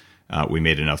because we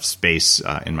made enough space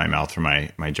in my mouth for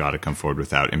my jaw to come forward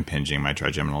without impinging my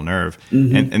trigeminal nerve.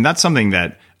 Mm-hmm. And that's something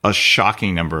that a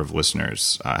shocking number of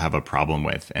listeners have a problem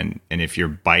with. And if your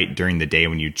bite during the day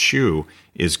when you chew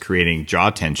is creating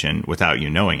jaw tension without you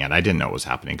knowing it, I didn't know it was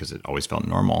happening because it always felt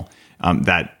normal,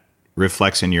 that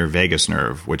reflects in your vagus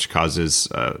nerve, which causes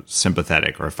a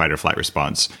sympathetic or a fight or flight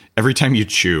response every time you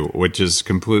chew, which is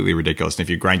completely ridiculous. And if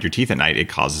you grind your teeth at night, it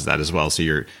causes that as well. So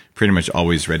you're pretty much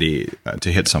always ready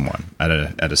to hit someone at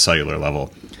a cellular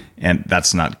level. And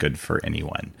that's not good for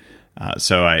anyone.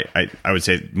 So I would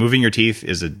say moving your teeth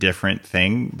is a different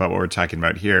thing, but what we're talking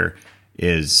about here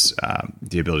is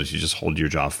the ability to just hold your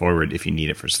jaw forward if you need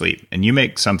it for sleep. And you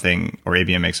make something, or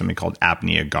ABM makes something called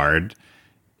Apnea Guard,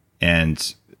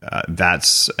 and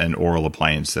that's an oral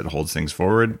appliance that holds things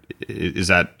forward. Is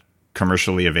that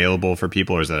commercially available for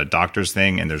people, or is that a doctor's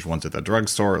thing and there's ones at the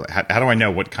drugstore? How do I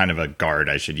know what kind of a guard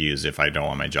I should use if I don't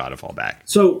want my jaw to fall back?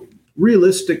 So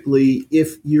realistically,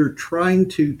 if you're trying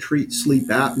to treat sleep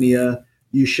apnea,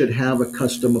 you should have a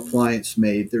custom appliance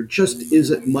made. There just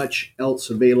isn't much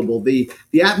else available. The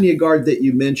Apnea Guard that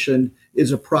you mentioned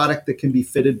is a product that can be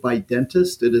fitted by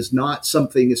dentists. It is not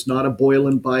something, it's not a boil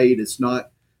and bite. It's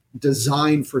not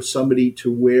designed for somebody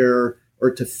to wear or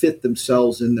to fit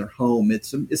themselves in their home.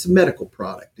 It's a medical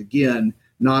product. Again,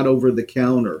 not over the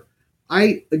counter.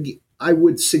 I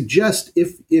would suggest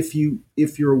if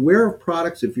you're aware of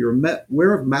products, if you're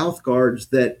aware of mouth guards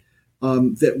that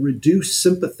reduce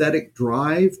sympathetic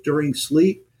drive during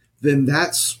sleep, then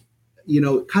that's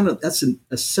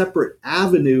a separate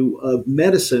avenue of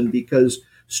medicine, because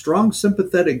strong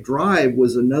sympathetic drive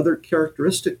was another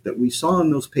characteristic that we saw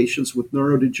in those patients with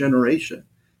neurodegeneration.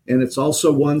 And it's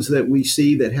also ones that we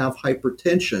see that have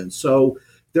hypertension. So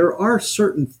there are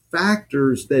certain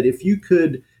factors that if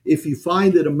you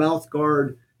find that a mouth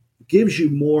guard gives you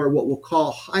more what we'll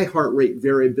call high heart rate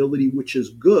variability, which is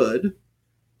good,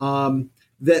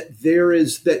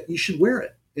 that you should wear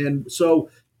it. And so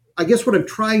I guess what I'm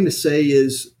trying to say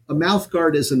is a mouth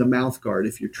guard isn't a mouth guard.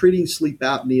 If you're treating sleep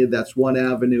apnea, that's one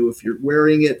avenue. If you're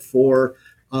wearing it for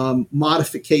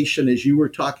modification, as you were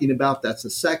talking about, that's a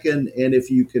second. And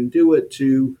if you can do it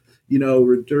to,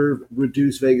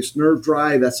 reduce vagus nerve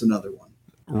drive, that's another one.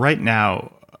 right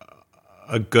now,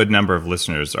 a good number of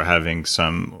listeners are having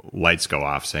some lights go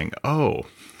off saying, oh,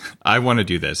 I want to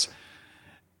do this.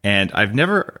 And I've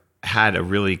never had a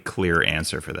really clear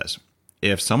answer for this.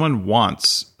 If someone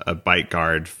wants a bite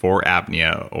guard for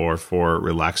apnea or for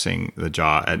relaxing the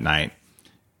jaw at night,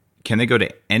 can they go to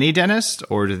any dentist,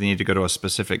 or do they need to go to a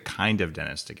specific kind of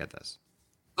dentist to get this?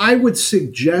 I would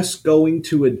suggest going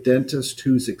to a dentist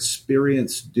who's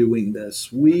experienced doing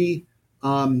this. We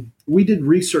did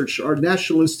research. Our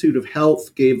National Institute of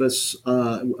Health gave us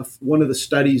one of the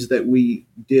studies that we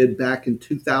did back in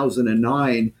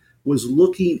 2009 was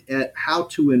looking at how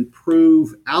to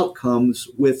improve outcomes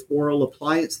with oral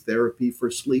appliance therapy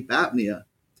for sleep apnea.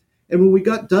 And when we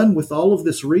got done with all of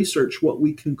this research, what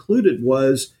we concluded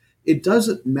was it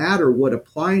doesn't matter what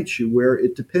appliance you wear.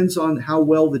 It depends on how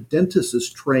well the dentist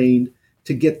is trained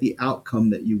to get the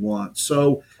outcome that you want.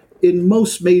 So in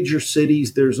most major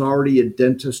cities, there's already a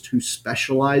dentist who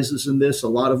specializes in this. A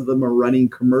lot of them are running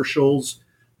commercials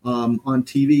on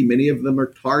TV. Many of them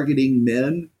are targeting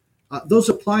men. Those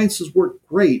appliances work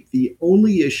great. The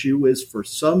only issue is for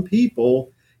some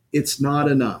people, it's not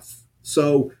enough.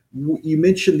 So you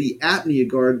mentioned the apnea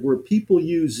guard. Where people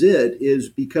use it is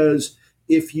because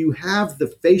if you have the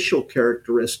facial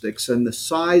characteristics and the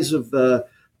size of the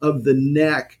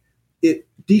neck, it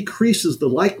decreases the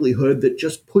likelihood that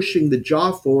just pushing the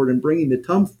jaw forward and bringing the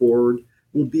tongue forward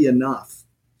will be enough.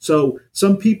 So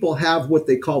some people have what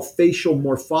they call facial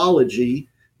morphology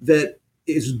that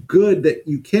is good, that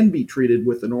you can be treated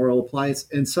with an oral appliance.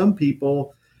 And some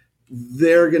people,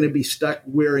 they're going to be stuck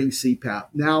wearing CPAP.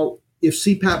 Now, if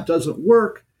CPAP doesn't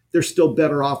work, they're still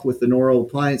better off with an oral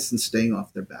appliance than staying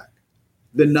off their back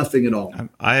than nothing at all.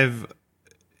 I've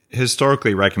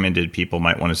historically recommended people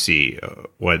might want to see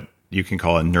what you can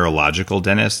call a neurological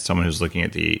dentist, someone who's looking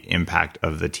at the impact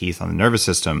of the teeth on the nervous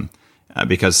system.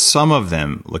 Because some of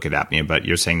them look at apnea, but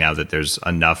you're saying now that there's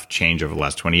enough change over the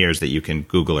last 20 years that you can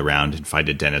Google around and find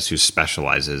a dentist who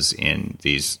specializes in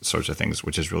these sorts of things,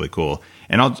 which is really cool.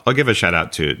 And I'll give a shout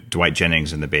out to Dwight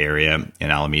Jennings in the Bay Area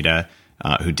in Alameda,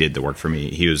 who did the work for me.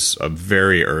 He was a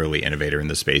very early innovator in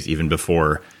the space, even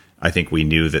before I think we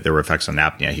knew that there were effects on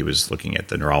apnea. He was looking at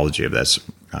the neurology of this.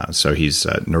 So he's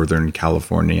Northern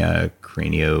California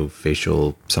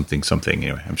craniofacial something.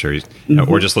 I'm sure he's,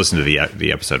 or just listen to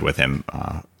the episode with him,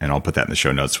 and I'll put that in the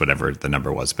show notes, whatever the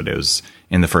number was, but it was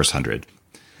in the first 100.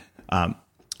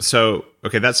 So,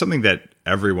 okay, that's something that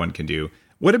everyone can do.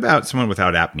 What about someone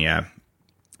without apnea?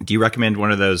 Do you recommend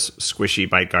one of those squishy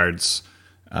bite guards,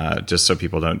 just so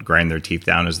people don't grind their teeth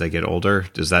down as they get older?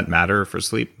 Does that matter for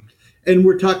sleep? And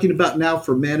we're talking about now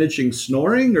for managing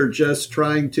snoring, or just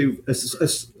trying to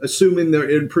assuming that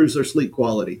it improves their sleep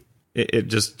quality? It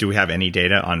just, do we have any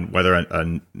data on whether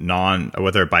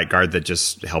whether a bite guard that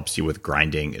just helps you with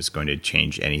grinding is going to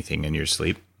change anything in your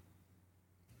sleep?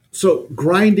 So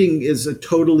grinding is a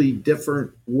totally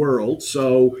different world.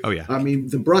 So, oh, yeah. I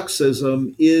mean, the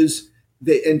bruxism is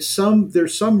there's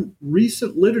some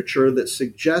recent literature that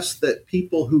suggests that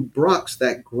people who brux,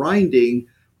 that grinding,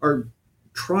 are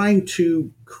trying to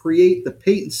create the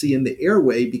patency in the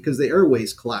airway because the airway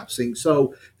is collapsing.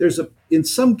 So in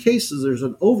some cases, there's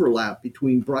an overlap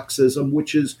between bruxism,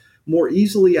 which is more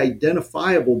easily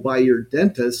identifiable by your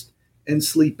dentist, and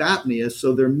sleep apnea.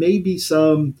 So there may be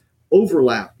some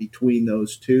overlap between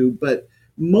those two, but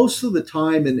most of the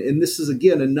time, and this is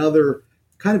again another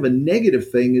kind of a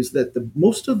negative thing, is that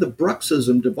most of the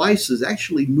bruxism devices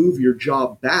actually move your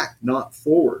jaw back, not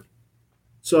forward.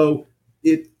 So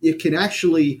it can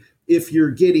actually, if you're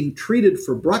getting treated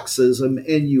for bruxism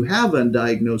and you have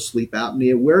undiagnosed sleep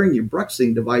apnea, wearing your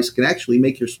bruxing device can actually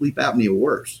make your sleep apnea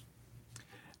worse.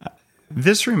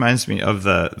 This reminds me of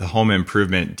the home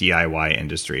improvement DIY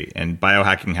industry, and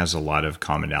biohacking has a lot of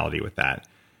commonality with that.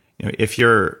 If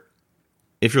you're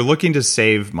looking to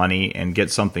save money and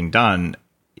get something done,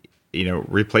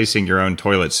 replacing your own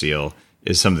toilet seal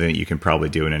is something that you can probably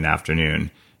do in an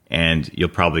afternoon, and you'll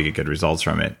probably get good results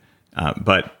from it.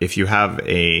 But if you have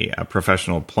a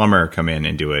professional plumber come in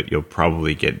and do it, you'll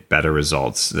probably get better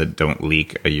results that don't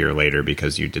leak a year later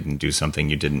because you didn't do something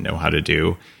you didn't know how to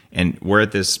do. And we're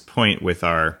at this point with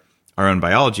our own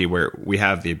biology where we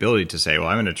have the ability to say, well,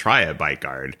 I'm going to try a bite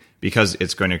guard because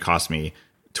it's going to cost me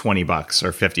 $20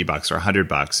 or $50 or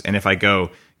 $100. And if I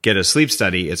go get a sleep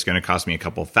study, it's going to cost me a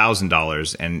couple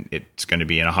 $1,000, and it's going to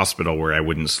be in a hospital where I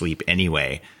wouldn't sleep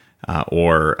anyway. I'm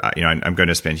going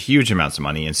to spend huge amounts of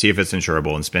money and see if it's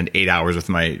insurable, and spend 8 hours with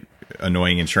my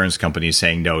annoying insurance company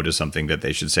saying no to something that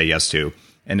they should say yes to.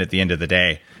 And at the end of the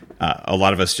day, a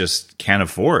lot of us just can't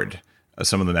afford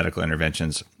some of the medical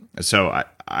interventions. So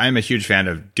I'm a huge fan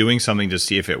of doing something to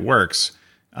see if it works,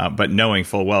 but knowing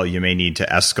full well you may need to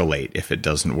escalate if it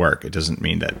doesn't work. It doesn't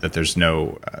mean that there's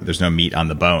no meat on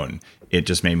the bone. It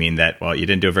just may mean that, well, you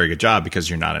didn't do a very good job because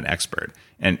you're not an expert.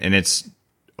 And it's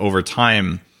over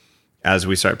time, as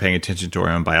we start paying attention to our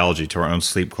own biology, to our own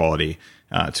sleep quality,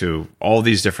 to all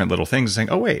these different little things, saying,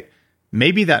 oh, wait,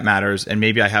 maybe that matters and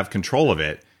maybe I have control of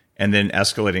it. And then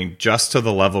escalating just to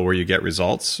the level where you get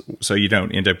results so you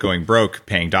don't end up going broke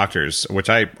paying doctors, which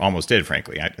I almost did,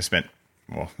 frankly. I spent,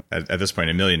 well, at this point,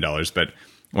 $1 million. But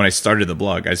when I started the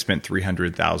blog, I spent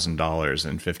 $300,000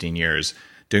 in 15 years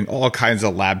doing all kinds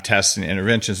of lab tests and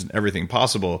interventions and everything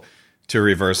possible to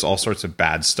reverse all sorts of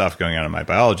bad stuff going on in my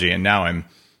biology. And now I'm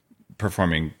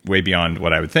performing way beyond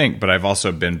what I would think. But I've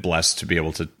also been blessed to be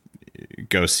able to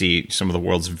go see some of the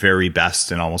world's very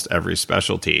best in almost every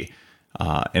specialty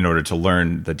in order to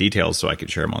learn the details so I could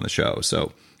share them on the show.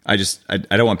 So I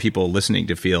don't want people listening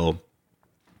to feel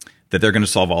that they're going to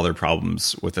solve all their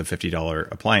problems with a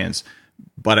 $50 appliance.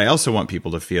 But I also want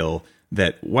people to feel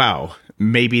that, wow,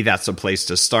 maybe that's a place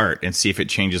to start and see if it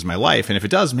changes my life. And if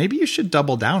it does, maybe you should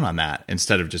double down on that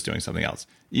instead of just doing something else.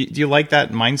 Do you like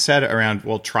that mindset around,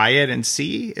 well, try it and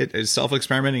see? Is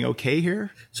self-experimenting okay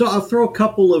here? So I'll throw a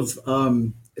couple of,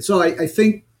 I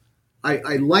think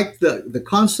I like the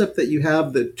concept that you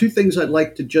have. The two things I'd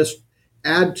like to just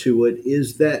add to it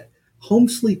is that home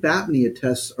sleep apnea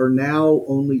tests are now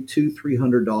only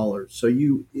 $200-300. So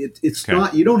it's okay.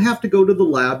 Not, you don't have to go to the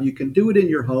lab. You can do it in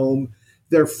your home.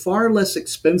 They're far less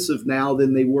expensive now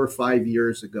than they were 5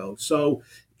 years ago. So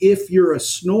if you're a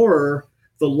snorer,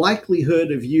 the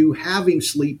likelihood of you having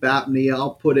sleep apnea,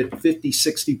 I'll put it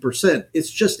 50-60%. It's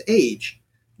just age.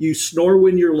 You snore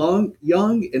when you're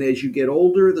young, and as you get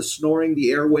older, the snoring,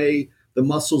 the airway, the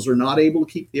muscles are not able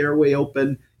to keep the airway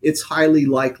open. It's highly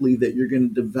likely that you're going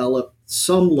to develop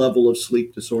some level of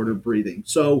sleep disorder breathing.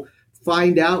 So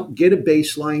find out, get a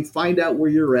baseline, find out where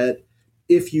you're at.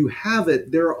 If you have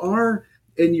it, there are,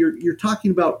 and you're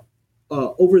talking about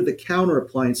over-the-counter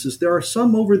appliances. There are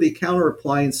some over-the-counter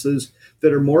appliances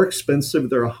that are more expensive.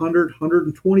 They're $100,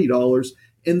 $120,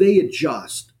 and they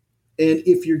adjust. And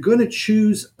if you're going to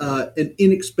choose an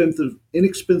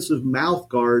inexpensive mouth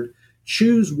guard,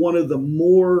 choose one of the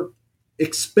more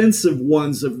expensive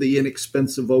ones of the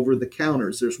inexpensive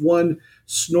over-the-counters. There's one,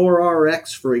 Snore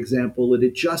RX, for example, it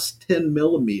adjusts 10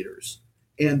 millimeters.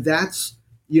 And that's,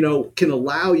 can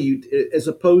allow you, as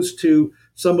opposed to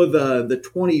some of the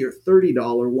 $20 or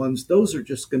 $30 ones, those are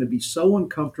just going to be so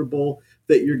uncomfortable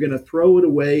that you're going to throw it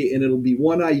away, and it'll be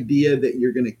one idea that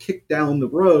you're going to kick down the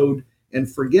road and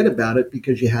forget about it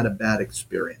because you had a bad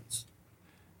experience.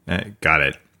 Got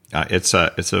it. It's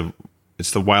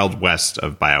the wild west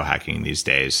of biohacking these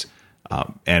days.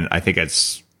 And I think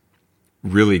it's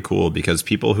really cool because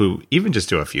people who even just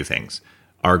do a few things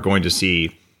are going to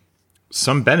see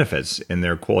some benefits in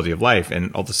their quality of life.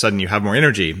 And all of a sudden you have more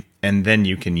energy, and then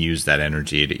you can use that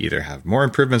energy to either have more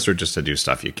improvements or just to do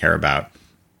stuff you care about.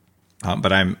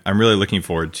 But I'm really looking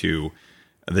forward to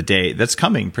the day that's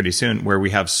coming pretty soon where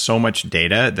we have so much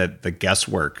data that the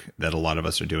guesswork that a lot of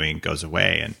us are doing goes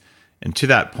away. And to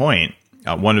that point,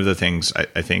 one of the things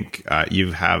I think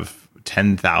you have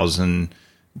 10,000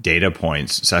 data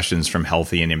points, sessions from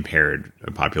healthy and impaired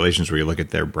populations where you look at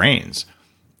their brains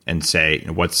and say,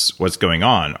 what's going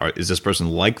on? Is this person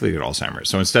likely to get Alzheimer's?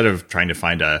 So instead of trying to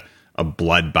find a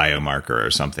blood biomarker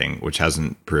or something, which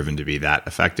hasn't proven to be that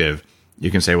effective, you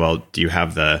can say, well, do you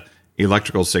have the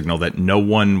electrical signal that no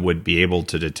one would be able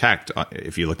to detect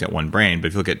if you looked at one brain? But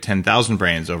if you look at 10,000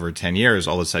 brains over 10 years,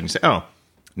 all of a sudden you say, oh,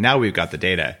 now we've got the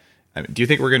data. Do you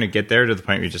think we're going to get there to the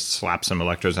point where you just slap some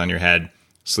electrodes on your head,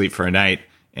 sleep for a night,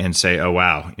 and say, oh,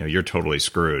 wow, you're totally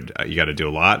screwed. You got to do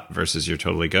a lot versus you're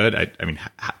totally good? I mean,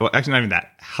 actually, not even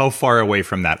that. How far away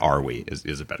from that are we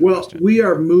is a better question. Well, we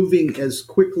are moving as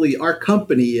quickly. Our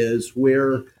company is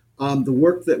where the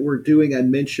work that we're doing, I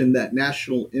mentioned that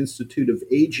National Institute of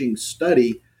Aging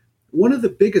study. One of the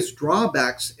biggest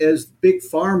drawbacks as Big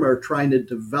Pharma are trying to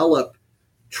develop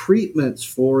treatments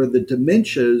for the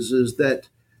dementias is that,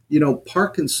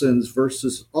 Parkinson's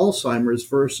versus Alzheimer's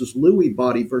versus Lewy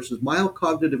body versus mild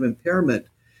cognitive impairment,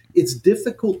 it's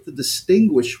difficult to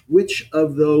distinguish which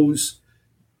of those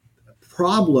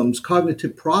problems,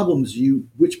 cognitive problems,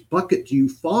 which bucket you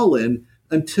fall in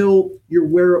until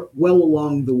you're well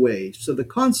along the way. So the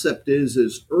concept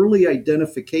is early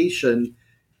identification,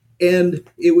 and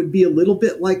it would be a little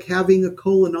bit like having a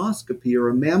colonoscopy or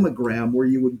a mammogram where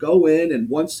you would go in and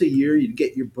once a year you'd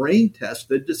get your brain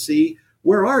tested to see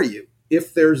where are you.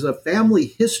 If there's a family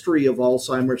history of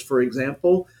Alzheimer's, for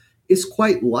example, it's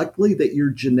quite likely that you're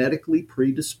genetically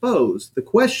predisposed. The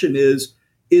question is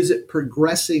it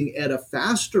progressing at a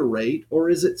faster rate or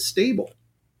is it stable?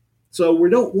 So we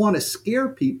don't want to scare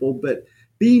people, but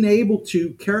being able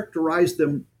to characterize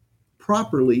them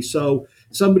properly. So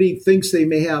somebody thinks they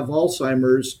may have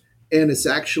Alzheimer's and it's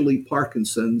actually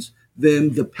Parkinson's,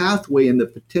 then the pathway and the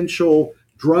potential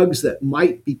drugs that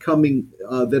might be coming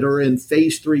that are in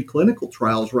phase 3 clinical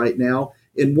trials right now.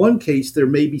 In one case, there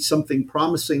may be something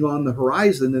promising on the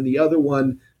horizon, and the other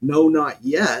one, no, not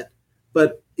yet.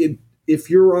 But if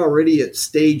you're already at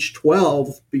stage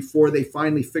 12 before they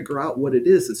finally figure out what it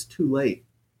is, it's too late.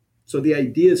 So the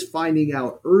idea is finding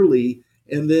out early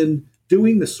and then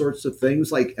doing the sorts of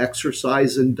things like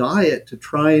exercise and diet to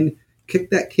try and kick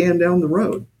that can down the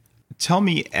road. Tell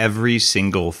me every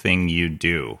single thing you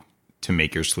do to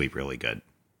make your sleep really good.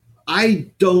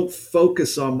 I don't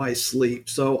focus on my sleep.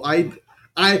 So I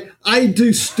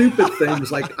do stupid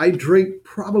things like I drink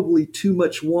probably too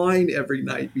much wine every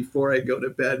night before I go to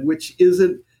bed, which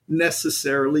isn't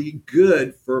necessarily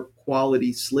good for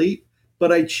quality sleep,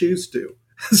 but I choose to.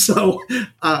 So,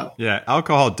 yeah,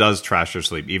 alcohol does trash your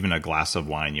sleep. Even a glass of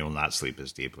wine, you will not sleep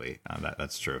as deeply.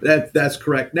 That's true. That's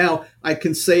correct. Now, I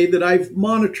can say that I've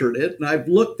monitored it and I've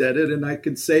looked at it, and I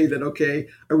can say that, okay,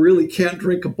 I really can't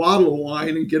drink a bottle of wine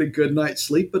and get a good night's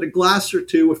sleep, but a glass or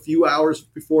two a few hours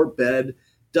before bed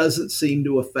doesn't seem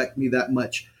to affect me that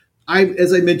much.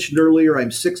 As I mentioned earlier,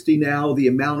 I'm 60 now. The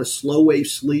amount of slow wave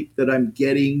sleep that I'm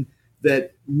getting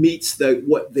that meets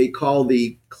what they call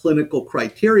the clinical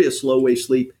criteria slow wave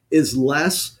sleep is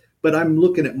less, but I'm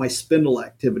looking at my spindle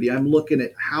activity. I'm looking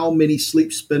at how many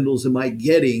sleep spindles am I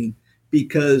getting,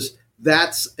 because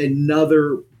that's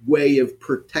another way of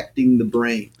protecting the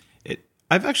brain.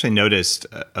 I've actually noticed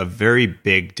a very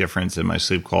big difference in my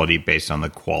sleep quality based on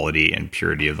the quality and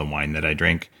purity of the wine that I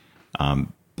drink.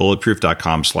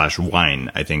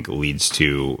 Bulletproof.com/wine, I think, leads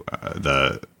to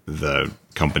the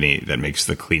company that makes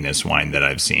the cleanest wine that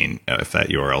I've seen, if that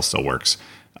URL still works,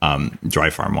 Dry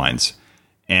Farm Wines.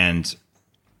 And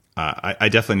I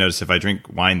definitely notice if I drink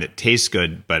wine that tastes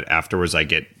good, but afterwards I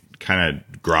get kind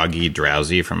of groggy,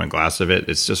 drowsy from a glass of it,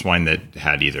 it's just wine that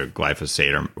had either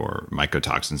glyphosate or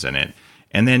mycotoxins in it.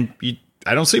 And then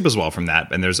I don't sleep as well from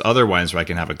that. And there's other wines where I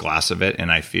can have a glass of it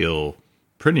and I feel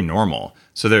pretty normal.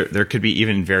 So there could be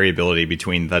even variability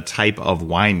between the type of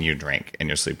wine you drink and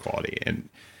your sleep quality.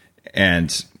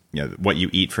 And you know, what you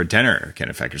eat for dinner can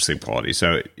affect your sleep quality.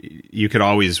 So you could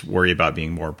always worry about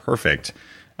being more perfect.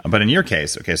 But in your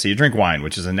case, okay, so you drink wine,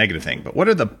 which is a negative thing. But what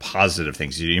are the positive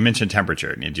things you do? You mentioned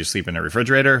temperature. Do you sleep in a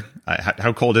refrigerator?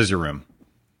 How cold is your room?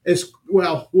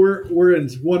 We're in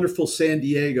wonderful San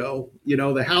Diego. You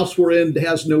know, the house we're in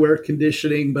has no air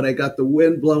conditioning, but I got the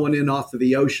wind blowing in off of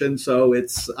the ocean. So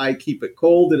I keep it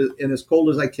cold and as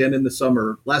cold as I can in the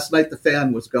summer. Last night the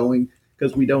fan was going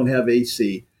because we don't have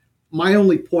AC. My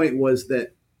only point was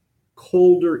that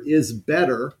colder is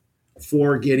better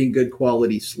for getting good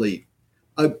quality sleep.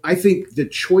 I think the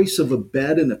choice of a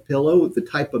bed and a pillow, the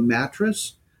type of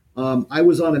mattress, I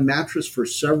was on a mattress for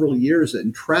several years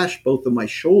and trashed both of my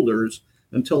shoulders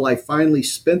until I finally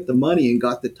spent the money and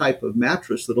got the type of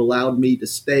mattress that allowed me to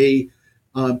stay,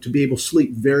 to be able to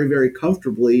sleep very, very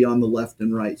comfortably on the left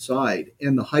and right side.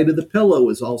 And the height of the pillow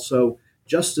is also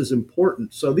just as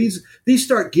important. So these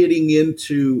start getting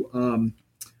into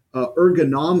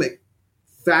ergonomic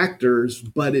factors,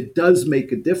 but it does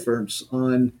make a difference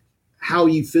on how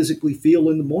you physically feel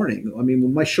in the morning. I mean,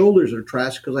 when my shoulders are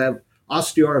trashed because I have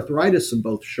osteoarthritis in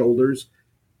both shoulders,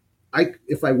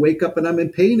 if I wake up and I'm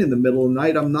in pain in the middle of the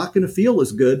night, I'm not going to feel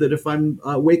as good that if I'm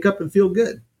wake up and feel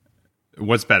good.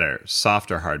 What's better,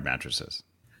 soft or hard mattresses?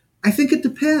 I think it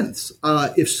depends.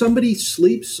 If somebody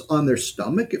sleeps on their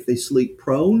stomach, if they sleep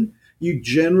prone, you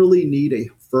generally need a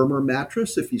firmer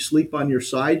mattress. If you sleep on your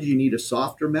side, you need a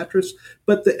softer mattress.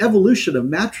 But the evolution of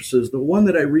mattresses, the one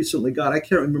that I recently got, I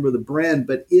can't remember the brand,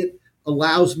 but it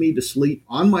allows me to sleep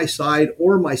on my side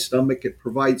or my stomach. It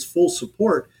provides full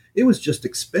support. It was just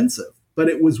expensive, but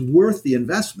it was worth the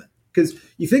investment. Because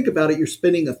you think about it, you're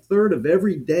spending a third of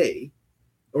every day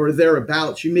or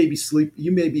thereabouts. You may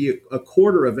be a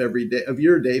quarter of every day of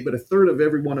your day, but a third of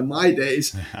every one of my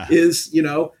days is,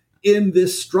 in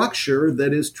this structure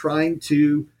that is trying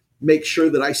to make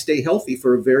sure that I stay healthy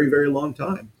for a very, very long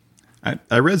time.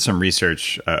 I read some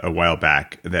research a while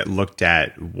back that looked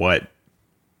at what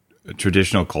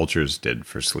traditional cultures did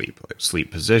for sleep, like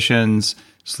sleep positions,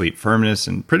 sleep firmness,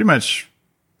 and pretty much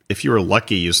if you were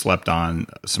lucky, you slept on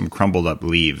some crumbled up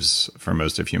leaves for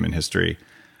most of human history.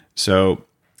 So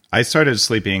I started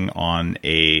sleeping on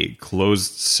a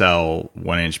closed cell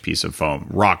 1-inch piece of foam,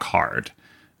 rock hard,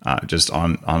 just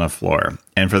on a floor.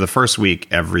 And for the first week,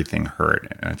 everything hurt.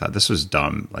 And I thought this was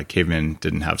dumb. Like cavemen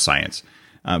didn't have science.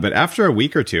 But after a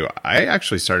week or two, I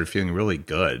actually started feeling really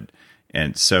good.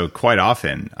 And so quite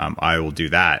often I will do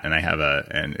that, and I have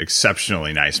an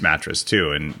exceptionally nice mattress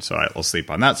too, and so I will sleep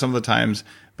on that some of the times.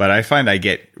 But I find I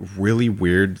get really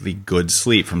weirdly good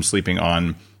sleep from sleeping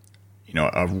on,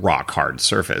 a rock hard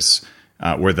surface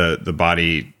where the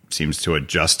body seems to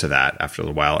adjust to that after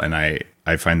a while. And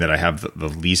I find that I have the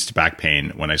least back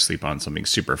pain when I sleep on something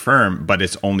super firm, but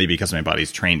it's only because my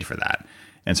body's trained for that.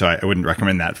 And so I wouldn't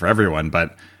recommend that for everyone.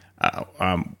 But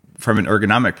from an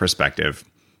ergonomic perspective,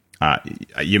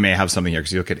 you may have something here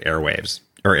because you look at airways.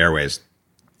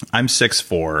 I'm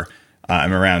 6'4".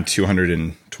 I'm around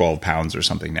 212 pounds or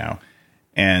something now.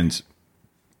 And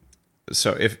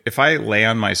so if I lay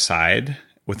on my side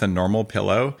with a normal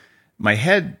pillow, my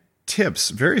head tips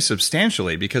very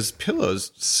substantially because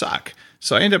pillows suck.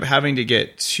 So I end up having to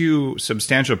get two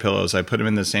substantial pillows. I put them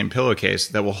in the same pillowcase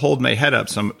that will hold my head up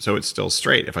so it's still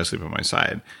straight if I sleep on my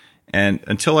side. And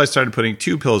until I started putting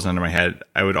two pillows under my head,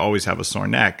 I would always have a sore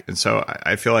neck. And so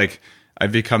I feel like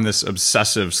I've become this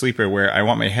obsessive sleeper where I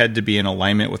want my head to be in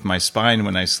alignment with my spine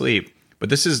when I sleep. But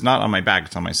this is not on my back,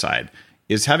 it's on my side.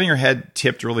 Is having your head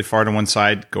tipped really far to one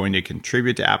side going to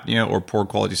contribute to apnea or poor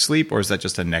quality sleep, or is that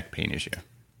just a neck pain issue?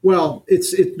 Well,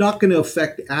 it's not going to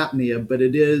affect apnea, but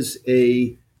it is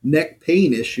a neck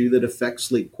pain issue that affects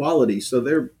sleep quality.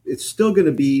 So it's still going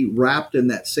to be wrapped in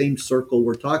that same circle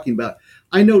we're talking about.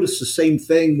 I notice the same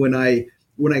thing when I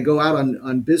go out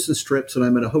on business trips and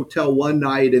I'm in a hotel one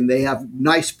night and they have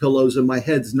nice pillows and my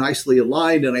head's nicely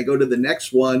aligned, and I go to the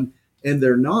next one and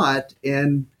they're not,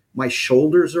 and my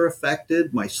shoulders are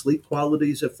affected, my sleep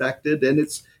quality is affected, and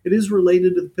it is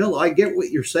related to the pillow. I get what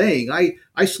you're saying.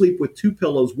 I sleep with two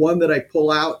pillows, one that I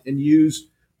pull out and use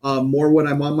more when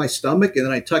I'm on my stomach, and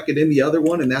then I tuck it in the other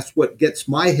one, and that's what gets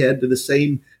my head to the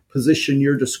same position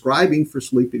you're describing for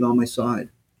sleeping on my side.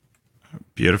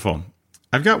 Beautiful.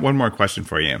 I've got one more question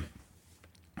for you.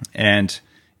 And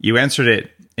you answered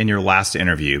it in your last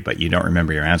interview, but you don't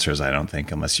remember your answers, I don't think,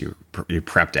 unless you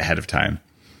prepped ahead of time.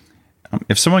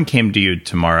 If someone came to you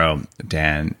tomorrow,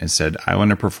 Dan, and said, I want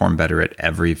to perform better at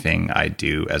everything I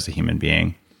do as a human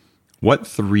being, what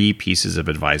 3 pieces of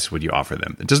advice would you offer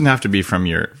them? It doesn't have to be from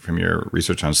your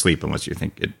research on sleep unless you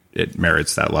think it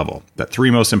merits that level. The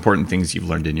 3 most important things you've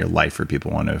learned in your life for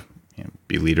people who want to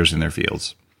be leaders in their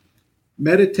fields.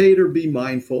 Meditate or be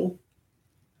mindful.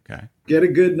 Okay. Get a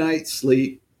good night's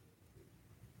sleep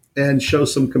and show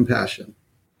some compassion.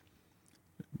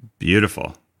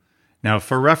 Beautiful. Now,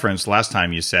 for reference, last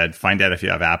time you said, find out if you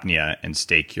have apnea and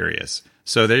stay curious.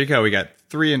 So there you go. We got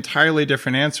 3 entirely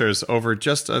different answers over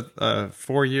just a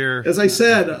 4-year. As I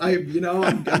said, I'm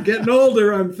getting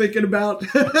older. I'm thinking about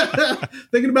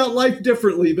life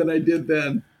differently than I did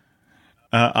then.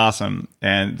 Awesome.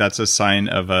 And that's a sign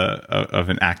of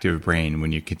an active brain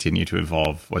when you continue to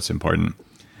evolve what's important.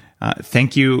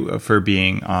 Thank you for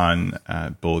being on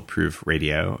Bulletproof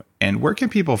Radio. And where can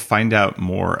people find out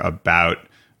more about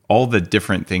all the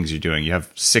different things you're doing? You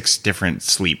have 6 different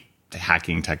sleep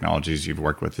hacking technologies you've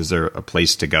worked with. Is there a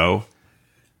place to go?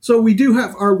 So we do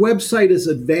have, our website is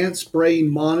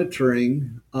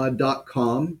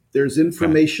advancedbrainmonitoring.com. There's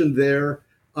information there.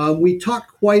 We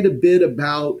talked quite a bit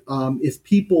about if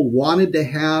people wanted to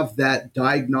have that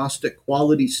diagnostic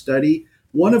quality study.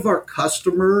 One of our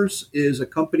customers is a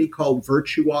company called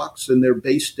Virtuox, and they're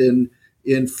based in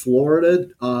Florida,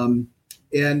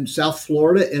 in South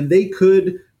Florida, and they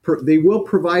will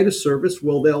provide a service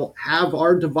where they'll have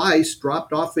our device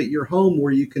dropped off at your home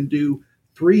where you can do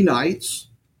 3 nights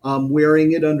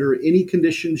wearing it under any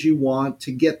conditions you want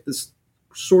to get this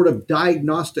sort of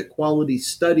diagnostic quality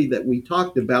study that we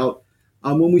talked about.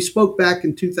 When we spoke back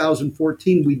in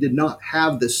 2014, we did not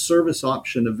have this service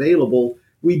option available.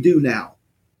 We do now.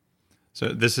 So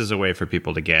this is a way for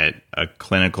people to get a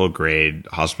clinical grade,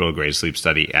 hospital grade sleep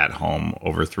study at home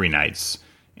over 3 nights.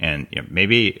 And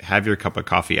maybe have your cup of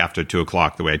coffee after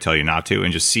 2:00 the way I tell you not to,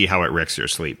 and just see how it wrecks your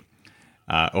sleep.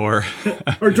 Or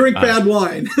drink bad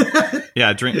wine.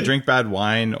 Yeah, drink bad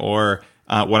wine. Or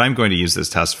what I'm going to use this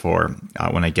test for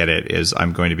when I get it is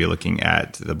I'm going to be looking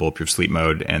at the Bulletproof Sleep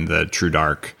Mode and the True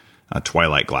Dark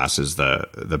Twilight glasses,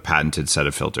 the patented set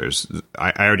of filters.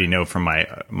 I already know from my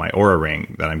Oura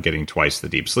Ring that I'm getting twice the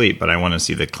deep sleep, but I want to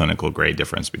see the clinical grade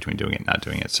difference between doing it and not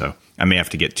doing it. So I may have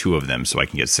to get 2 of them so I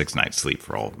can get 6 nights sleep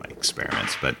for all of my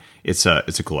experiments. But it's a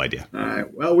cool idea. All right.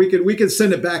 Well, we can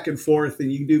send it back and forth, and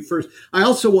you can do first. I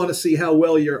also want to see how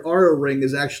well your Oura Ring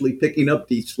is actually picking up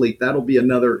deep sleep. That'll be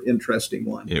another interesting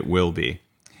one. It will be.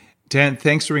 Dan,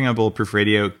 thanks for being on Bulletproof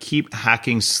Radio. Keep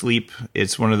hacking sleep.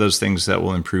 It's one of those things that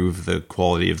will improve the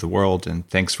quality of the world. And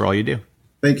thanks for all you do.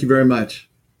 Thank you very much.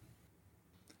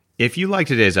 If you like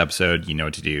today's episode, you know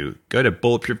what to do. Go to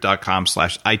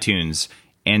bulletproof.com/iTunes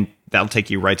And that'll take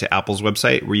you right to Apple's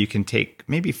website, where you can take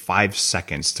maybe 5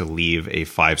 seconds to leave a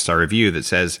 5-star review that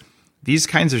says, these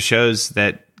kinds of shows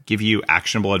that give you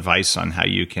actionable advice on how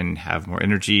you can have more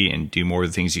energy and do more of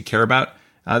the things you care about,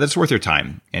 that's worth your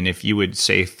time. And if you would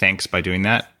say thanks by doing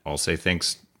that, I'll say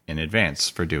thanks in advance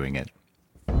for doing it.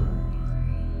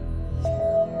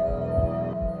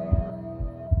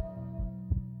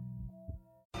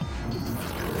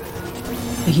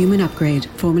 The Human Upgrade,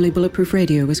 formerly Bulletproof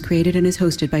Radio, was created and is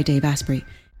hosted by Dave Asprey.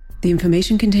 The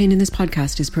information contained in this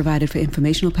podcast is provided for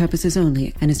informational purposes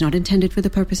only and is not intended for the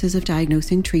purposes of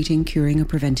diagnosing, treating, curing, or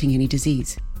preventing any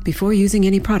disease. Before using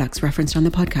any products referenced on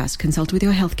the podcast, consult with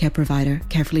your healthcare provider,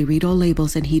 carefully read all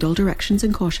labels, and heed all directions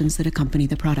and cautions that accompany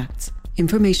the products.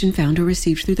 Information found or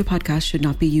received through the podcast should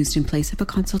not be used in place of a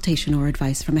consultation or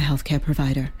advice from a healthcare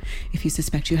provider. If you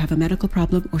suspect you have a medical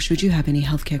problem or should you have any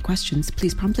healthcare questions,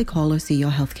 please promptly call or see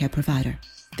your healthcare provider.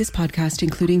 This podcast,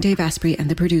 including Dave Asprey and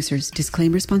the producers,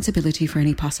 disclaim responsibility for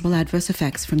any possible adverse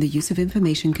effects from the use of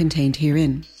information contained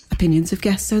herein. Opinions of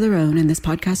guests are their own, and this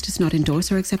podcast does not endorse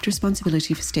or accept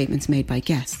responsibility for statements made by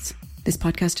guests. This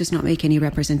podcast does not make any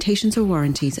representations or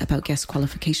warranties about guest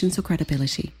qualifications or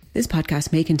credibility. This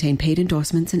podcast may contain paid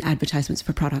endorsements and advertisements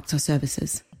for products or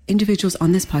services. Individuals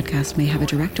on this podcast may have a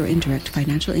direct or indirect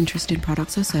financial interest in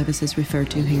products or services referred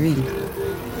to herein.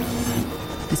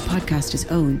 This podcast is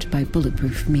owned by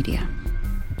Bulletproof Media.